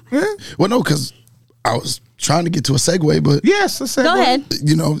 Well, no, because I was trying to get to a segue, but Yes. I said go ahead.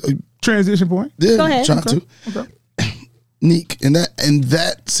 you know, Transition point. yeah, Go ahead. trying to. Okay. Neek, in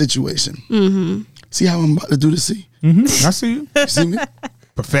that situation. Mm-hmm. See how I'm about to do this? See, I see you. you see me?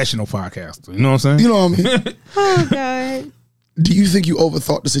 Professional podcaster. You know what I'm saying? You know what I mean? Oh, God. Do you think you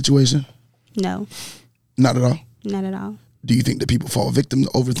overthought the situation? No, Not at all. not at all. Do you think that people fall victim to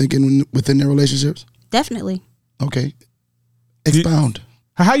overthinking within their relationships? Definitely. Okay, expound.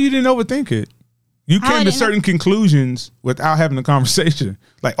 How you didn't overthink it? You How I came to didn't- certain conclusions without having a conversation.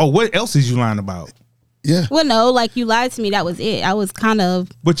 Like, oh, what else is you lying about? Yeah, Well, no, like you lied to me. That was it. I was kind of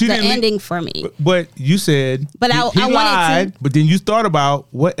But you the didn't leave- ending for me. But you said, But he I wanted lied, to- but then you thought about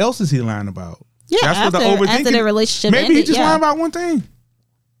what else is he lying about? Yeah, after the relationship Maybe he ended, just yeah. lying about one thing.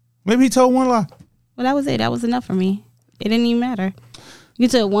 Maybe he told one lie. Well, that was it. That was enough for me. It didn't even matter. You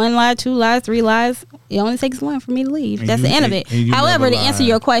took 1 lie, 2 lies, 3 lies. It only takes 1 for me to leave. And That's you- the end of and- it. and you However, never to answer lied.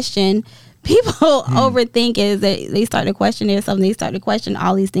 your question, people overthink is that they start to question themselves. They start to question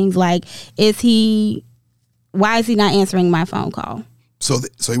all these things like, why is he not answering my phone call? So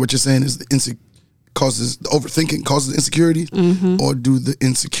what you're saying is the overthinking causes insecurities, or do the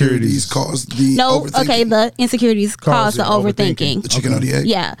insecurities cause the No, overthinking? okay, the insecurities cause the the overthinking. The chicken or the egg?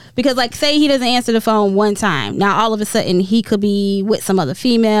 Yeah, because like say he doesn't answer the phone one time. Now all of a sudden he could be with some other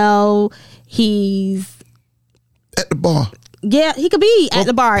female. He's At the bar. he could be at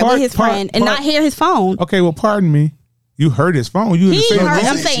the bar with his friend and not hear his phone. Okay, well, pardon me. You heard his phone. You in the He same heard- room.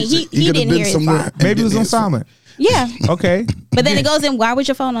 I'm saying he could have didn't been hear his somewhere phone. and Maybe it was didn't on answer. silent. Yeah, Okay. but then it goes in. Why was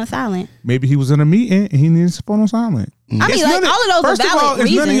your phone on silent? Maybe he was in a meeting and he needed his phone on silent. I mean, It's like none all of those first are of all, valid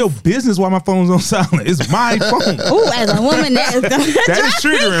it's none of your reasons. business why my phone's on silent. It's my phone. Ooh, as a woman, that is gonna That is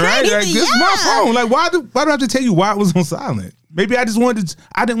triggering, right? Like, crazy, this is my yeah. phone. Like, why do I have to tell you why it was on silent? Maybe I just wanted to,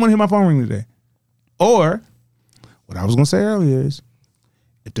 I didn't want to hear my phone ring today. Or what I was gonna say earlier is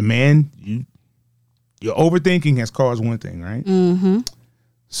if the man your overthinking has caused one thing, right? Mm-hmm.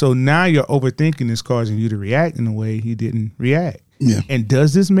 So now your overthinking is causing you to react in a way he didn't react. Yeah. And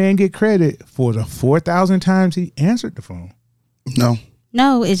does this man get credit for the 4,000 times he answered the phone? No.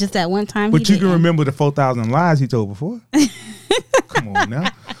 No, it's just that one time. But he you can didn't. remember the 4,000 lies he told before. Come on now.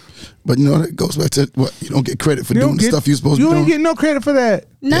 But you know, that goes back to what you don't get credit for You doing don't the get- stuff you're supposed to You be don't doing. get no credit for that.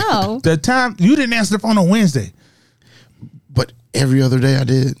 No. The time you didn't answer the phone on Wednesday. But every other day I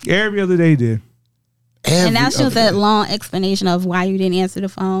did. Every other day did. And that's Every just other that day. long explanation of why you didn't answer the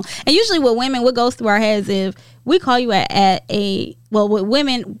phone. And usually with women, what goes through our heads if we call you at a, well, with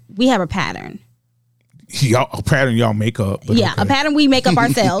women, we have a pattern. Y'all a pattern y'all make up. But Yeah, okay. a pattern we make up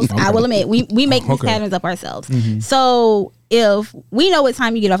ourselves. I will admit, we make these Okay. patterns up ourselves. So if we know what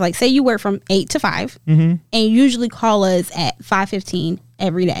time you get off, like say you work from 8 to 5, and you usually call us at 5:15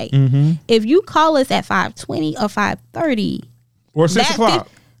 every day. If you call us at 5:20 or 5:30, Or 6 that o'clock.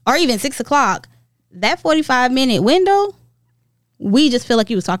 or even 6 o'clock, that 45-minute window, we just feel like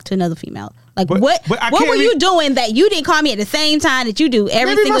you was talking to another female. Like But what I were can't you doing that you didn't call me at the same time that you do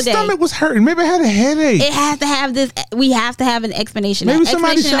every Maybe my single day? stomach was hurting. Maybe I had a headache. It has to have this. We have to have an explanation. Maybe An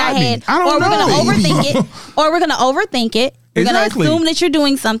somebody explanation in shot our me. head, I don't or we're know. gonna overthink it. Or we're gonna overthink it. We're Exactly. gonna assume that you're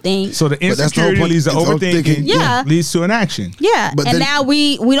doing something. So the that's the whole insecurity point. leads to It's overthinking. overthinking. Yeah. Leads to an action. Yeah, But and then- now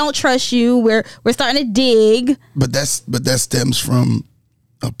we don't trust you. We're starting to dig. But that stems from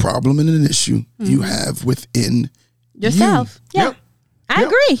a problem and an issue you have within Yourself. Yeah, Yep. I Yep.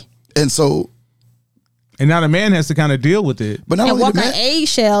 agree. And so, And now the man has to kind of deal with it. but not And only walk the on man.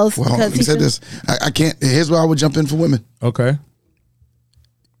 eggshells. Well, hold on, let me he's say a- this. I can't. Here's where I would jump in for women. Okay.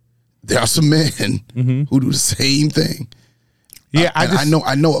 There are some men who do the same thing. Yeah, And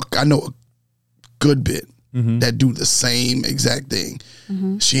I know a good bit that do the same exact thing.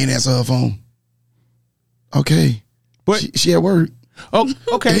 She ain't answer her phone. Okay, But she at work. oh,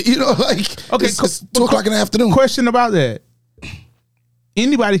 okay. You know, like Okay, it's 2 o'clock in the afternoon. Question about that.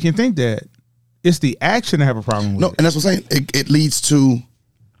 Anybody can think that. It's the action I have a problem with. No, and that's what I'm saying. It leads to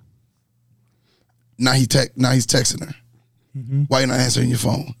now he's texting her. Why you not answering your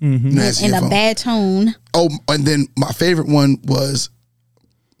phone? You're not answering in your a phone. bad tone. Oh, and then my favorite one was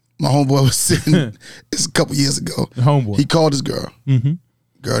my homeboy was sitting. It's a couple years ago. Homeboy. He called his girl.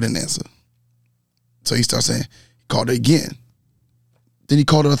 Girl didn't answer. So he started saying he called her again. Then he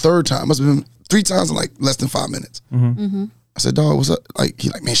called her a third time. Must have been 3 times in like less than 5 minutes. I said, "Dog, what's up?" Like he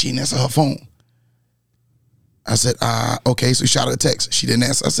like, man, she didn't answer her phone. I said, okay. So he shot her a text. She didn't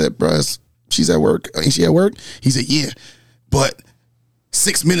answer. I said, bruh, she's at work. Ain't she at work? He said, yeah. But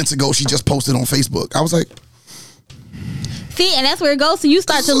 6 minutes ago, she just posted on Facebook. I was like, See, and that's where it goes. So you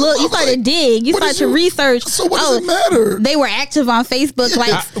start to look. You start to dig. You What start is to you- research. so what does it matter? They were active on Facebook. Like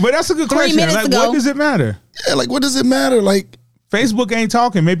But that's a good 3 question. minutes Like, ago. what does it matter? Yeah, like, what does it matter? Like, Facebook ain't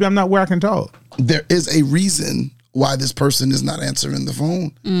talking. Maybe I'm not where I can talk. there is a reason why this person is not answering the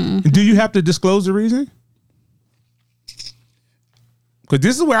phone. Do you have to disclose the reason? Because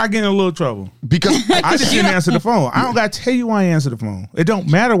this is where I get in a little trouble. Because I just didn't answer the phone. I don't got to tell you why I answer the phone. It don't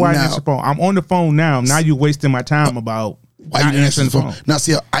matter why I Now- answer the phone. I'm on the phone now. Now you're wasting my time about why you not didn't answer answering the phone? Now,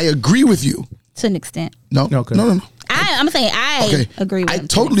 see, I agree with you. to an extent. No, Okay. no. I'm saying I Okay, agree with I him.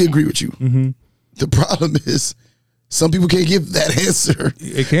 totally agree with you. The problem is some people can't give that answer.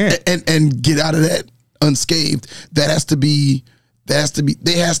 It can't. and get out of that unscathed. They have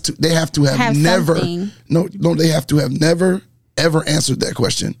to have, Have never something. they have to have never ever answered that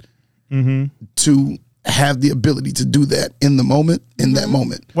question to have the ability to do that in the moment, in that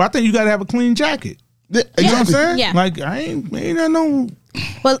moment. Well, I think you got to have a clean jacket. Yeah, You know what I'm exactly. saying? Yeah. Like, I ain't not no.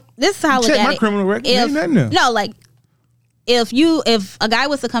 Well, this is how I look Check at my it. criminal record. Ain't nothing there. No, like if a guy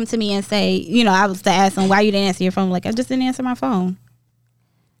was to come to me and say, you know, I was to ask him why you didn't answer your phone, like I just didn't answer my phone.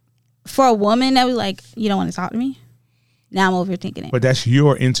 For a woman that was like, you don't want to talk to me. Now I'm overthinking it. But that's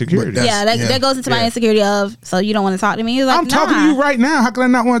your insecurity. But yeah, that goes into my Yeah. insecurity of, so you don't want to talk to me. He's like, I'm talking to nah. you right now. How can I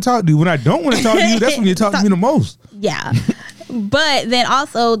not want to talk to you? When I don't want to talk to you, that's when you talk to me the most. Yeah. But then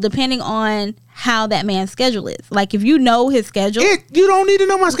also depending on how that man's schedule is. Like if you know his schedule. You don't need to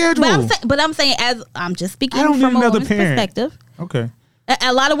know my schedule. But I'm saying as I'm just speaking I don't from need a another woman's parent. perspective. Okay.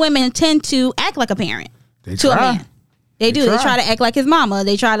 A lot of women tend to act like a parent They to try. a man. They do. They try to act like his mama.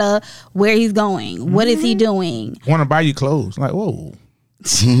 They try to where he's going. What is he doing? Want to buy you clothes. Like, whoa.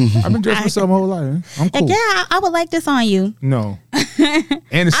 I've been dressed myself my whole life. I'm cool. Like, yeah, I would like this on you. No.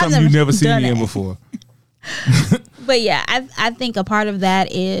 And it's I've something you never never seen done me in it. before. But yeah, I think a part of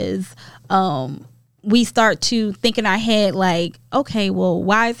that is we start to think in our head like, okay, well,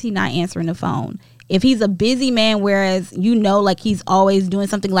 why is he not answering the phone? If he's a busy man, whereas you know, like he's always doing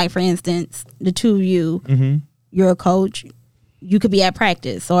something, like for instance, the two of you, you're a coach, you could be at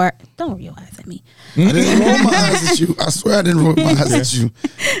practice, or don't roll your eyes at me. I didn't roll my eyes at you. I swear I didn't roll my eyes at you.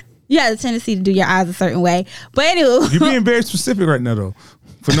 You have a tendency to do your eyes a certain way. But anyway, You're being very specific right now, though,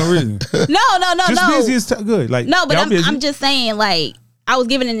 for no reason. no. Just busy is good. Like No, but y'all busy. I'm just saying, like, I was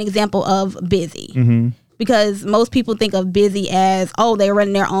giving an example of busy. Mm-hmm. Because most people think of busy as, oh, they're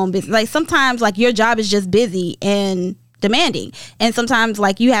running their own business. Like, sometimes, like, your job is just busy and demanding. And sometimes,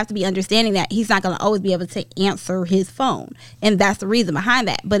 like, you have to be understanding that he's not going to always be able to answer his phone. And that's the reason behind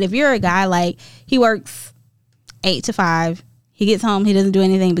that. But if you're a guy, like, he works 8 to 5, he gets home, he doesn't do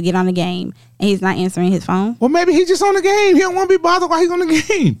anything but get on the game, and he's not answering his phone. Well, maybe he's just on the game. He don't want to be bothered while he's on the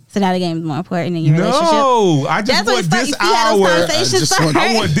game. So now the game is more important than your relationship. No, I just That's want what this how those hour. conversations I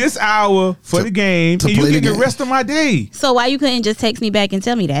I want this hour for the game, to and you play get the the game. rest of my day. So why you couldn't just text me back and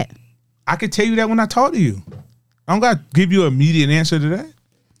tell me that? I could tell you that when I talk to you. I don't got to give you an immediate answer to that.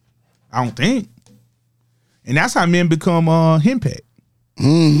 I don't think. And that's how men become henpecked.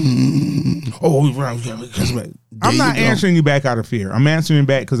 Oh, right. I'm not you go. answering you back out of fear. I'm answering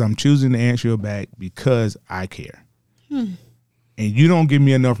back because I'm choosing to answer you back because I care. And you don't give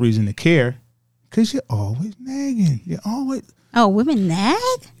me enough reason to care because you're always nagging. You're always. Oh, women nag?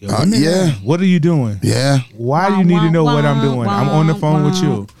 You're women yeah. nag. What are you doing? Yeah. Why do you need to know what I'm doing? I'm on the phone with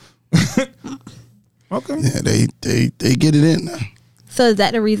you. Okay. Yeah, they get it in now. So is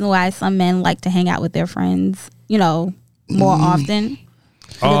that the reason why some men like to hang out with their friends, you know, more often?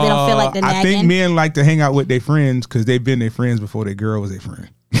 Because they don't feel like they're I nagging? think men like to hang out with their friends because they've been their friends before their girl was their friend.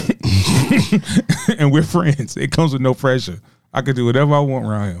 And we're friends. It comes with no pressure. I can do whatever I want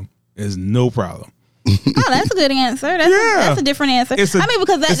around him. There's no problem. Oh, that's a good answer. That's a different answer. It's a- I mean,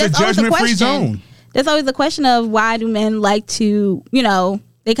 because it's a that's always the judgment-free question. zone. There's always the question of why do men like to, you know,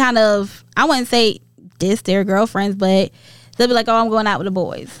 they kind of, I wouldn't say diss their girlfriends, but they'll be like, oh, I'm going out with the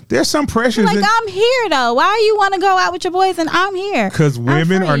boys. There's some pressures Like, I'm here, though. Why you want to go out with your boys and I'm here? because I'm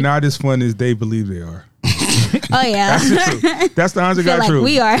women are free. not as fun as they believe they are. Oh, yeah. That's the truth. That's the honest to Feel God like truth.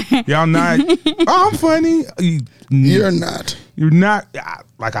 we are. Y'all not. Oh, I'm funny. You're not. You're not.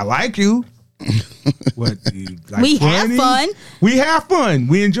 Like I like you. What? You like We have funny? fun. We have fun.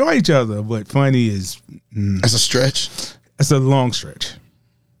 We enjoy each other. But funny is That's a stretch. it's a long stretch.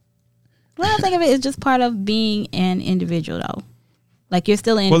 Well, I think of it as just part of being an individual, though. Like, you're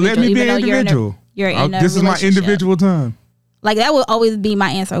still an Well, individual. let me be even an though individual. You're in a This is my relationship. individual time. Like, that will always be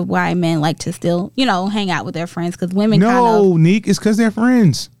my answer of why men like to still, you know, hang out with their friends. Because women kind No, of, Neek, it's because they're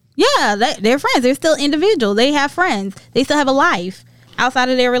friends. yeah, they're friends. They're still individual. They have friends. They still have a life outside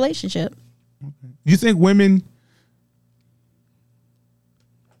of their relationship. You think women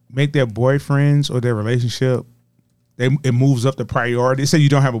make their boyfriends or their relationship, it moves up the priority? Say you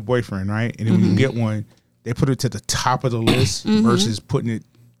don't have a boyfriend, right? And then when you get one, they put it to the top of the list versus putting it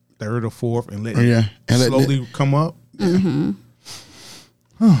third or fourth and letting Yeah. it And letting slowly come up.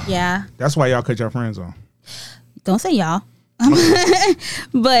 Yeah. That's why y'all cut your friends on. Don't say y'all.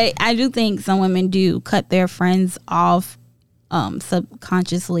 But I do think some women do cut their friends off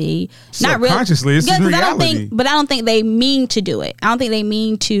subconsciously. Not really. Subconsciously, it's Yeah, 'cause reality. I don't think they mean to do it. I don't think they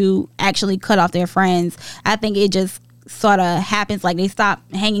mean to actually cut off their friends. I think it just sort of happens. Like, they stop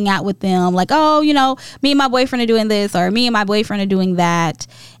hanging out with them. Like, oh, you know, me and my boyfriend are doing this, or me and my boyfriend are doing that.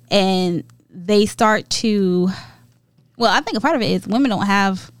 And they start to, well, I think a part of it is women don't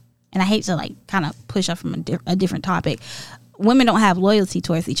have, and I hate to like kind of push up from a different topic. Women don't have loyalty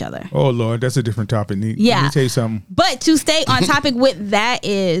towards each other. Oh Lord, that's a different topic, Neek. Yeah. Let me tell you something. But to stay on topic with that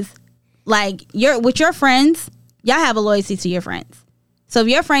is, like, with your friends, y'all have a loyalty to your friends. So if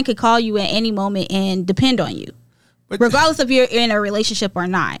your friend could call you at any moment and depend on you, regardless if you're in a relationship or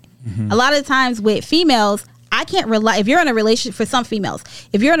not. A lot of times with females, I can't rely, if you're in a relationship, for some females,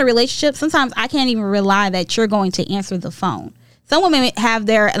 if you're in a relationship, sometimes I can't even rely that you're going to answer the phone. Some women have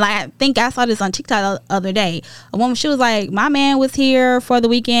their, like, I think I saw this on TikTok the other day. A woman, she was like, my man was here for the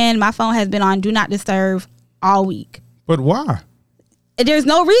weekend. My phone has been on Do Not Disturb all week. But why? There's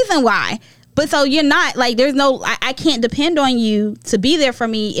no reason why. But so you're not, like, there's no, I can't depend on you to be there for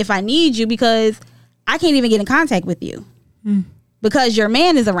me if I need you, because I can't even get in contact with you because your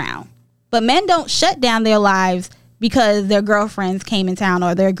man is around. But men don't shut down their lives because their girlfriends came in town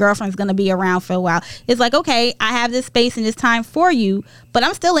or their girlfriend's going to be around for a while. It's like, okay, I have this space and this time for you, but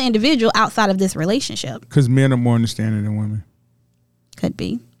I'm still an individual outside of this relationship. Because men are more understanding than women. Could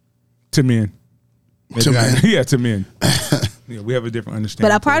be. To men. To men. Yeah, to men. Yeah, we have a different understanding.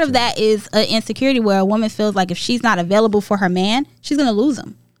 But a part of that is an insecurity where a woman feels like if she's not available for her man, she's going to lose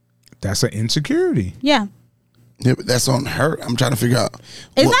him. That's an insecurity. Yeah. Yeah, but that's on her. I'm trying to figure out.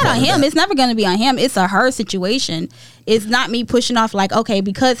 It's what not part on of him. that- It's never going to be on him. It's a her situation. It's not me pushing off like, okay,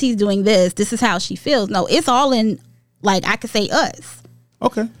 because he's doing this, this is how she feels. No, it's all in, like, I could say us.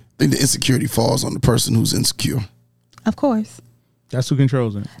 Okay. I think the insecurity falls on the person who's insecure. Of course. That's who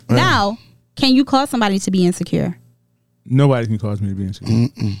controls it. Now, can you cause somebody to be insecure? Nobody can cause me to be insecure.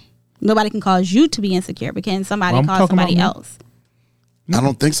 Nobody can cause you to be insecure, but can somebody I'm cause talking about somebody me. else? I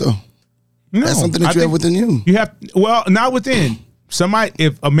don't think so. No, That's something that I you have think within you. You have, well, not within. Somebody,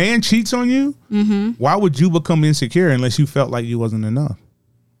 if a man cheats on you, why would you become insecure unless you felt like you wasn't enough?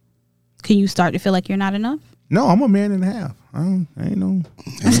 Can you start to feel like you're not enough? No, I'm a man and a half. I ain't no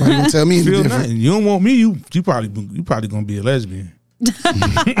That's why you gonna tell me any feel different. nothing. You don't want me. You probably gonna be a lesbian. That's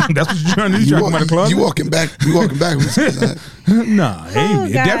what you're trying to do. You trying to come out of the closet? You walking backwards. Nah,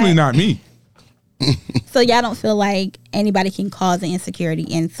 it's God. definitely not me. So y'all don't feel like anybody can cause an insecurity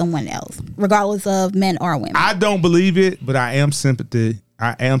in someone else, regardless of men or women. I don't believe it, but I am sympathetic.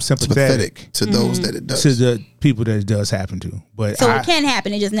 Pathetic to those that it does. to the people that it does happen to. But so it can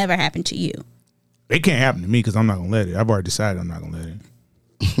happen. It just never happened to you. it can't happen to me because I'm not gonna let it. I've already decided I'm not gonna let it.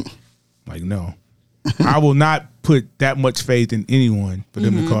 Like, no, I will not put that much faith in anyone for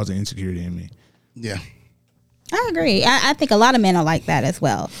them to cause an insecurity in me. Yeah. I agree. I think a lot of men are like that as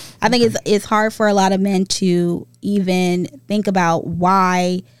well. I think it's hard for a lot of men to even think about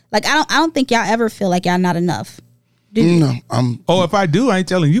why. Like, I don't think y'all ever feel like y'all not enough. Do you? No, Oh, if I do, I ain't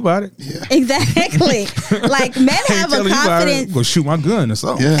telling you about it. yeah. Exactly. Like, men I ain't have a telling you about it. confidence. Go shoot my gun or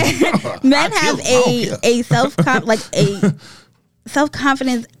something. Yeah. Men I have kill 'em. I don't care. a self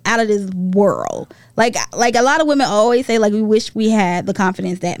confidence out of this world. Like a lot of women always say, like, we wish we had the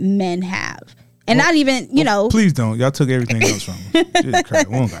confidence that men have, and not even Please don't. Y'all took everything else from me. Jesus Christ,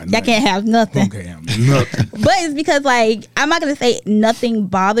 we don't got y'all nothing. can't have nothing. We don't have nothing. But it's because, like, I'm not gonna say nothing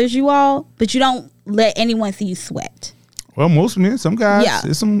bothers you all, but you don't let anyone see you sweat. Well, most men, some guys, Yeah.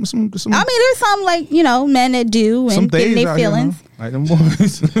 there's some. I mean, there's some, like, men that do some and get in days their out here, feelings. like them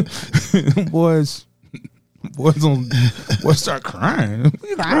boys, boys start crying. What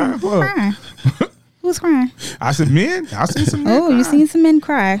you crying for? Crying. Who's crying? I said, men. I see some men. Oh, you seen some men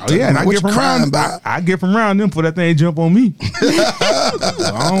cry? Oh yeah, and I What get you from crying around. about? I get from around them for that thing jump on me.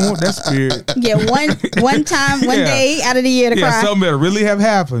 I don't want that spirit. Yeah, one time, one Yeah. day out of the year to Yeah, cry. something better really have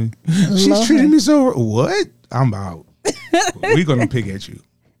happened. She's Lord. treating me so. What? I'm out. We're gonna pick at you.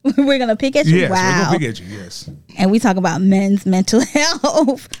 We're gonna pick at you. Yes, we're Wow. gonna pick at you. Yes. And we talk about men's mental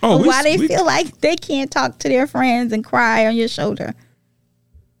health. Oh, Why they we- feel like they can't talk to their friends and cry on your shoulder.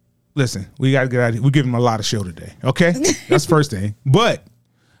 Listen, we got to get out of here. We're giving them a lot of show today. Okay? That's the first thing. But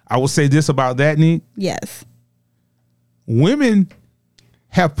I will say this about that, Neek. Yes. Women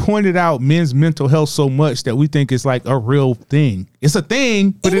have pointed out men's mental health so much that we think it's like a real thing. It's a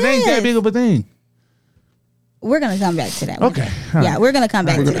thing, but it ain't that is. big of a thing. We're gonna come back to that one. Okay. Yeah, we're gonna come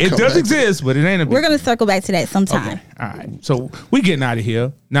back to We're that. gonna It come does back to exist, but it ain't a big We're gonna circle back to that sometime. Okay. All right. So we getting out of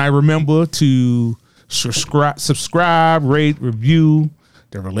here. Now remember to subscribe, rate, review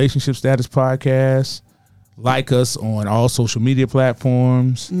the Relationship Status Podcast. Like us on all social media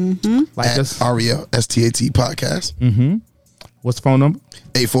platforms. Like At us. RELSTAT podcast. What's the phone number?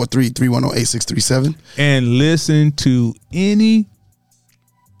 843-310-8637. And listen to any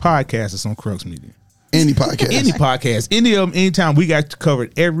podcast that's on Crux Media. Any podcast. Any podcast. Any of them, anytime. We got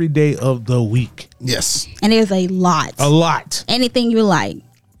covered every day of the week. Yes. And there's a lot. A lot. Anything you like.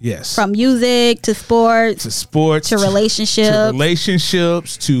 Yes. From music to sports to sports. to relationships. To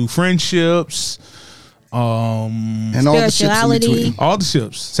relationships. To friendships. And all the ships in Spirituality. between. All the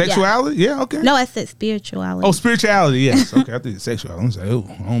ships. Sexuality? Yeah, okay. No, I said spirituality. Oh, spirituality, yes. Okay, I think it's sexuality. I'm saying, oh,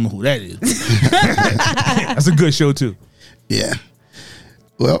 I don't know who that is. That's a good show, too. Yeah.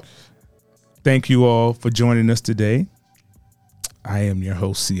 Well, Thank you all for joining us today. I am your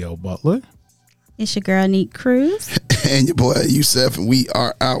host, CL Butler. It's your girl, Neat Cruz. and your boy Yusef, and we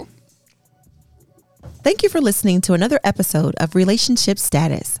are out. Thank you for listening to another episode of Relationship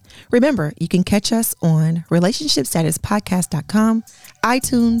Status. Remember, you can catch us on relationshipstatuspodcast.com,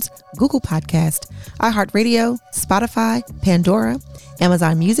 iTunes, Google Podcast, iHeartRadio, Spotify, Pandora,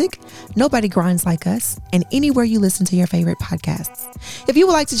 Amazon Music, Nobody Grinds Like Us, and anywhere you listen to your favorite podcasts. If you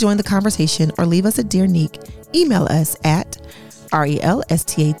would like to join the conversation or leave us a Dear Neek, email us at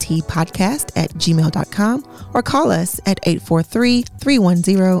relstatpodcast@gmail.com or call us at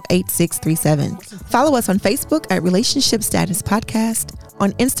 843-310-8637. Follow us on Facebook at Relationship Status Podcast,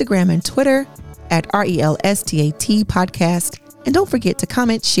 on Instagram and Twitter at RELSTAT Podcast. And don't forget to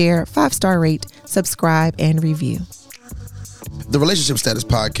comment, share, 5-star rate, subscribe, and review. The Relationship Status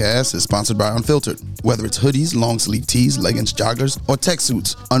Podcast is sponsored by Unfiltered. Whether it's hoodies, long sleeve tees, leggings, joggers, or tech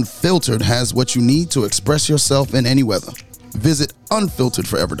suits, Unfiltered has what you need to express yourself in any weather. Visit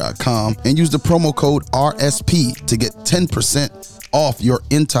unfilteredforever.com and use the promo code RSP to get 10% off your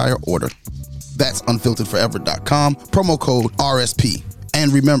entire order. That's unfilteredforever.com, promo code RSP.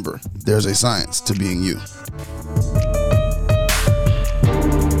 And remember, there's a science to being you.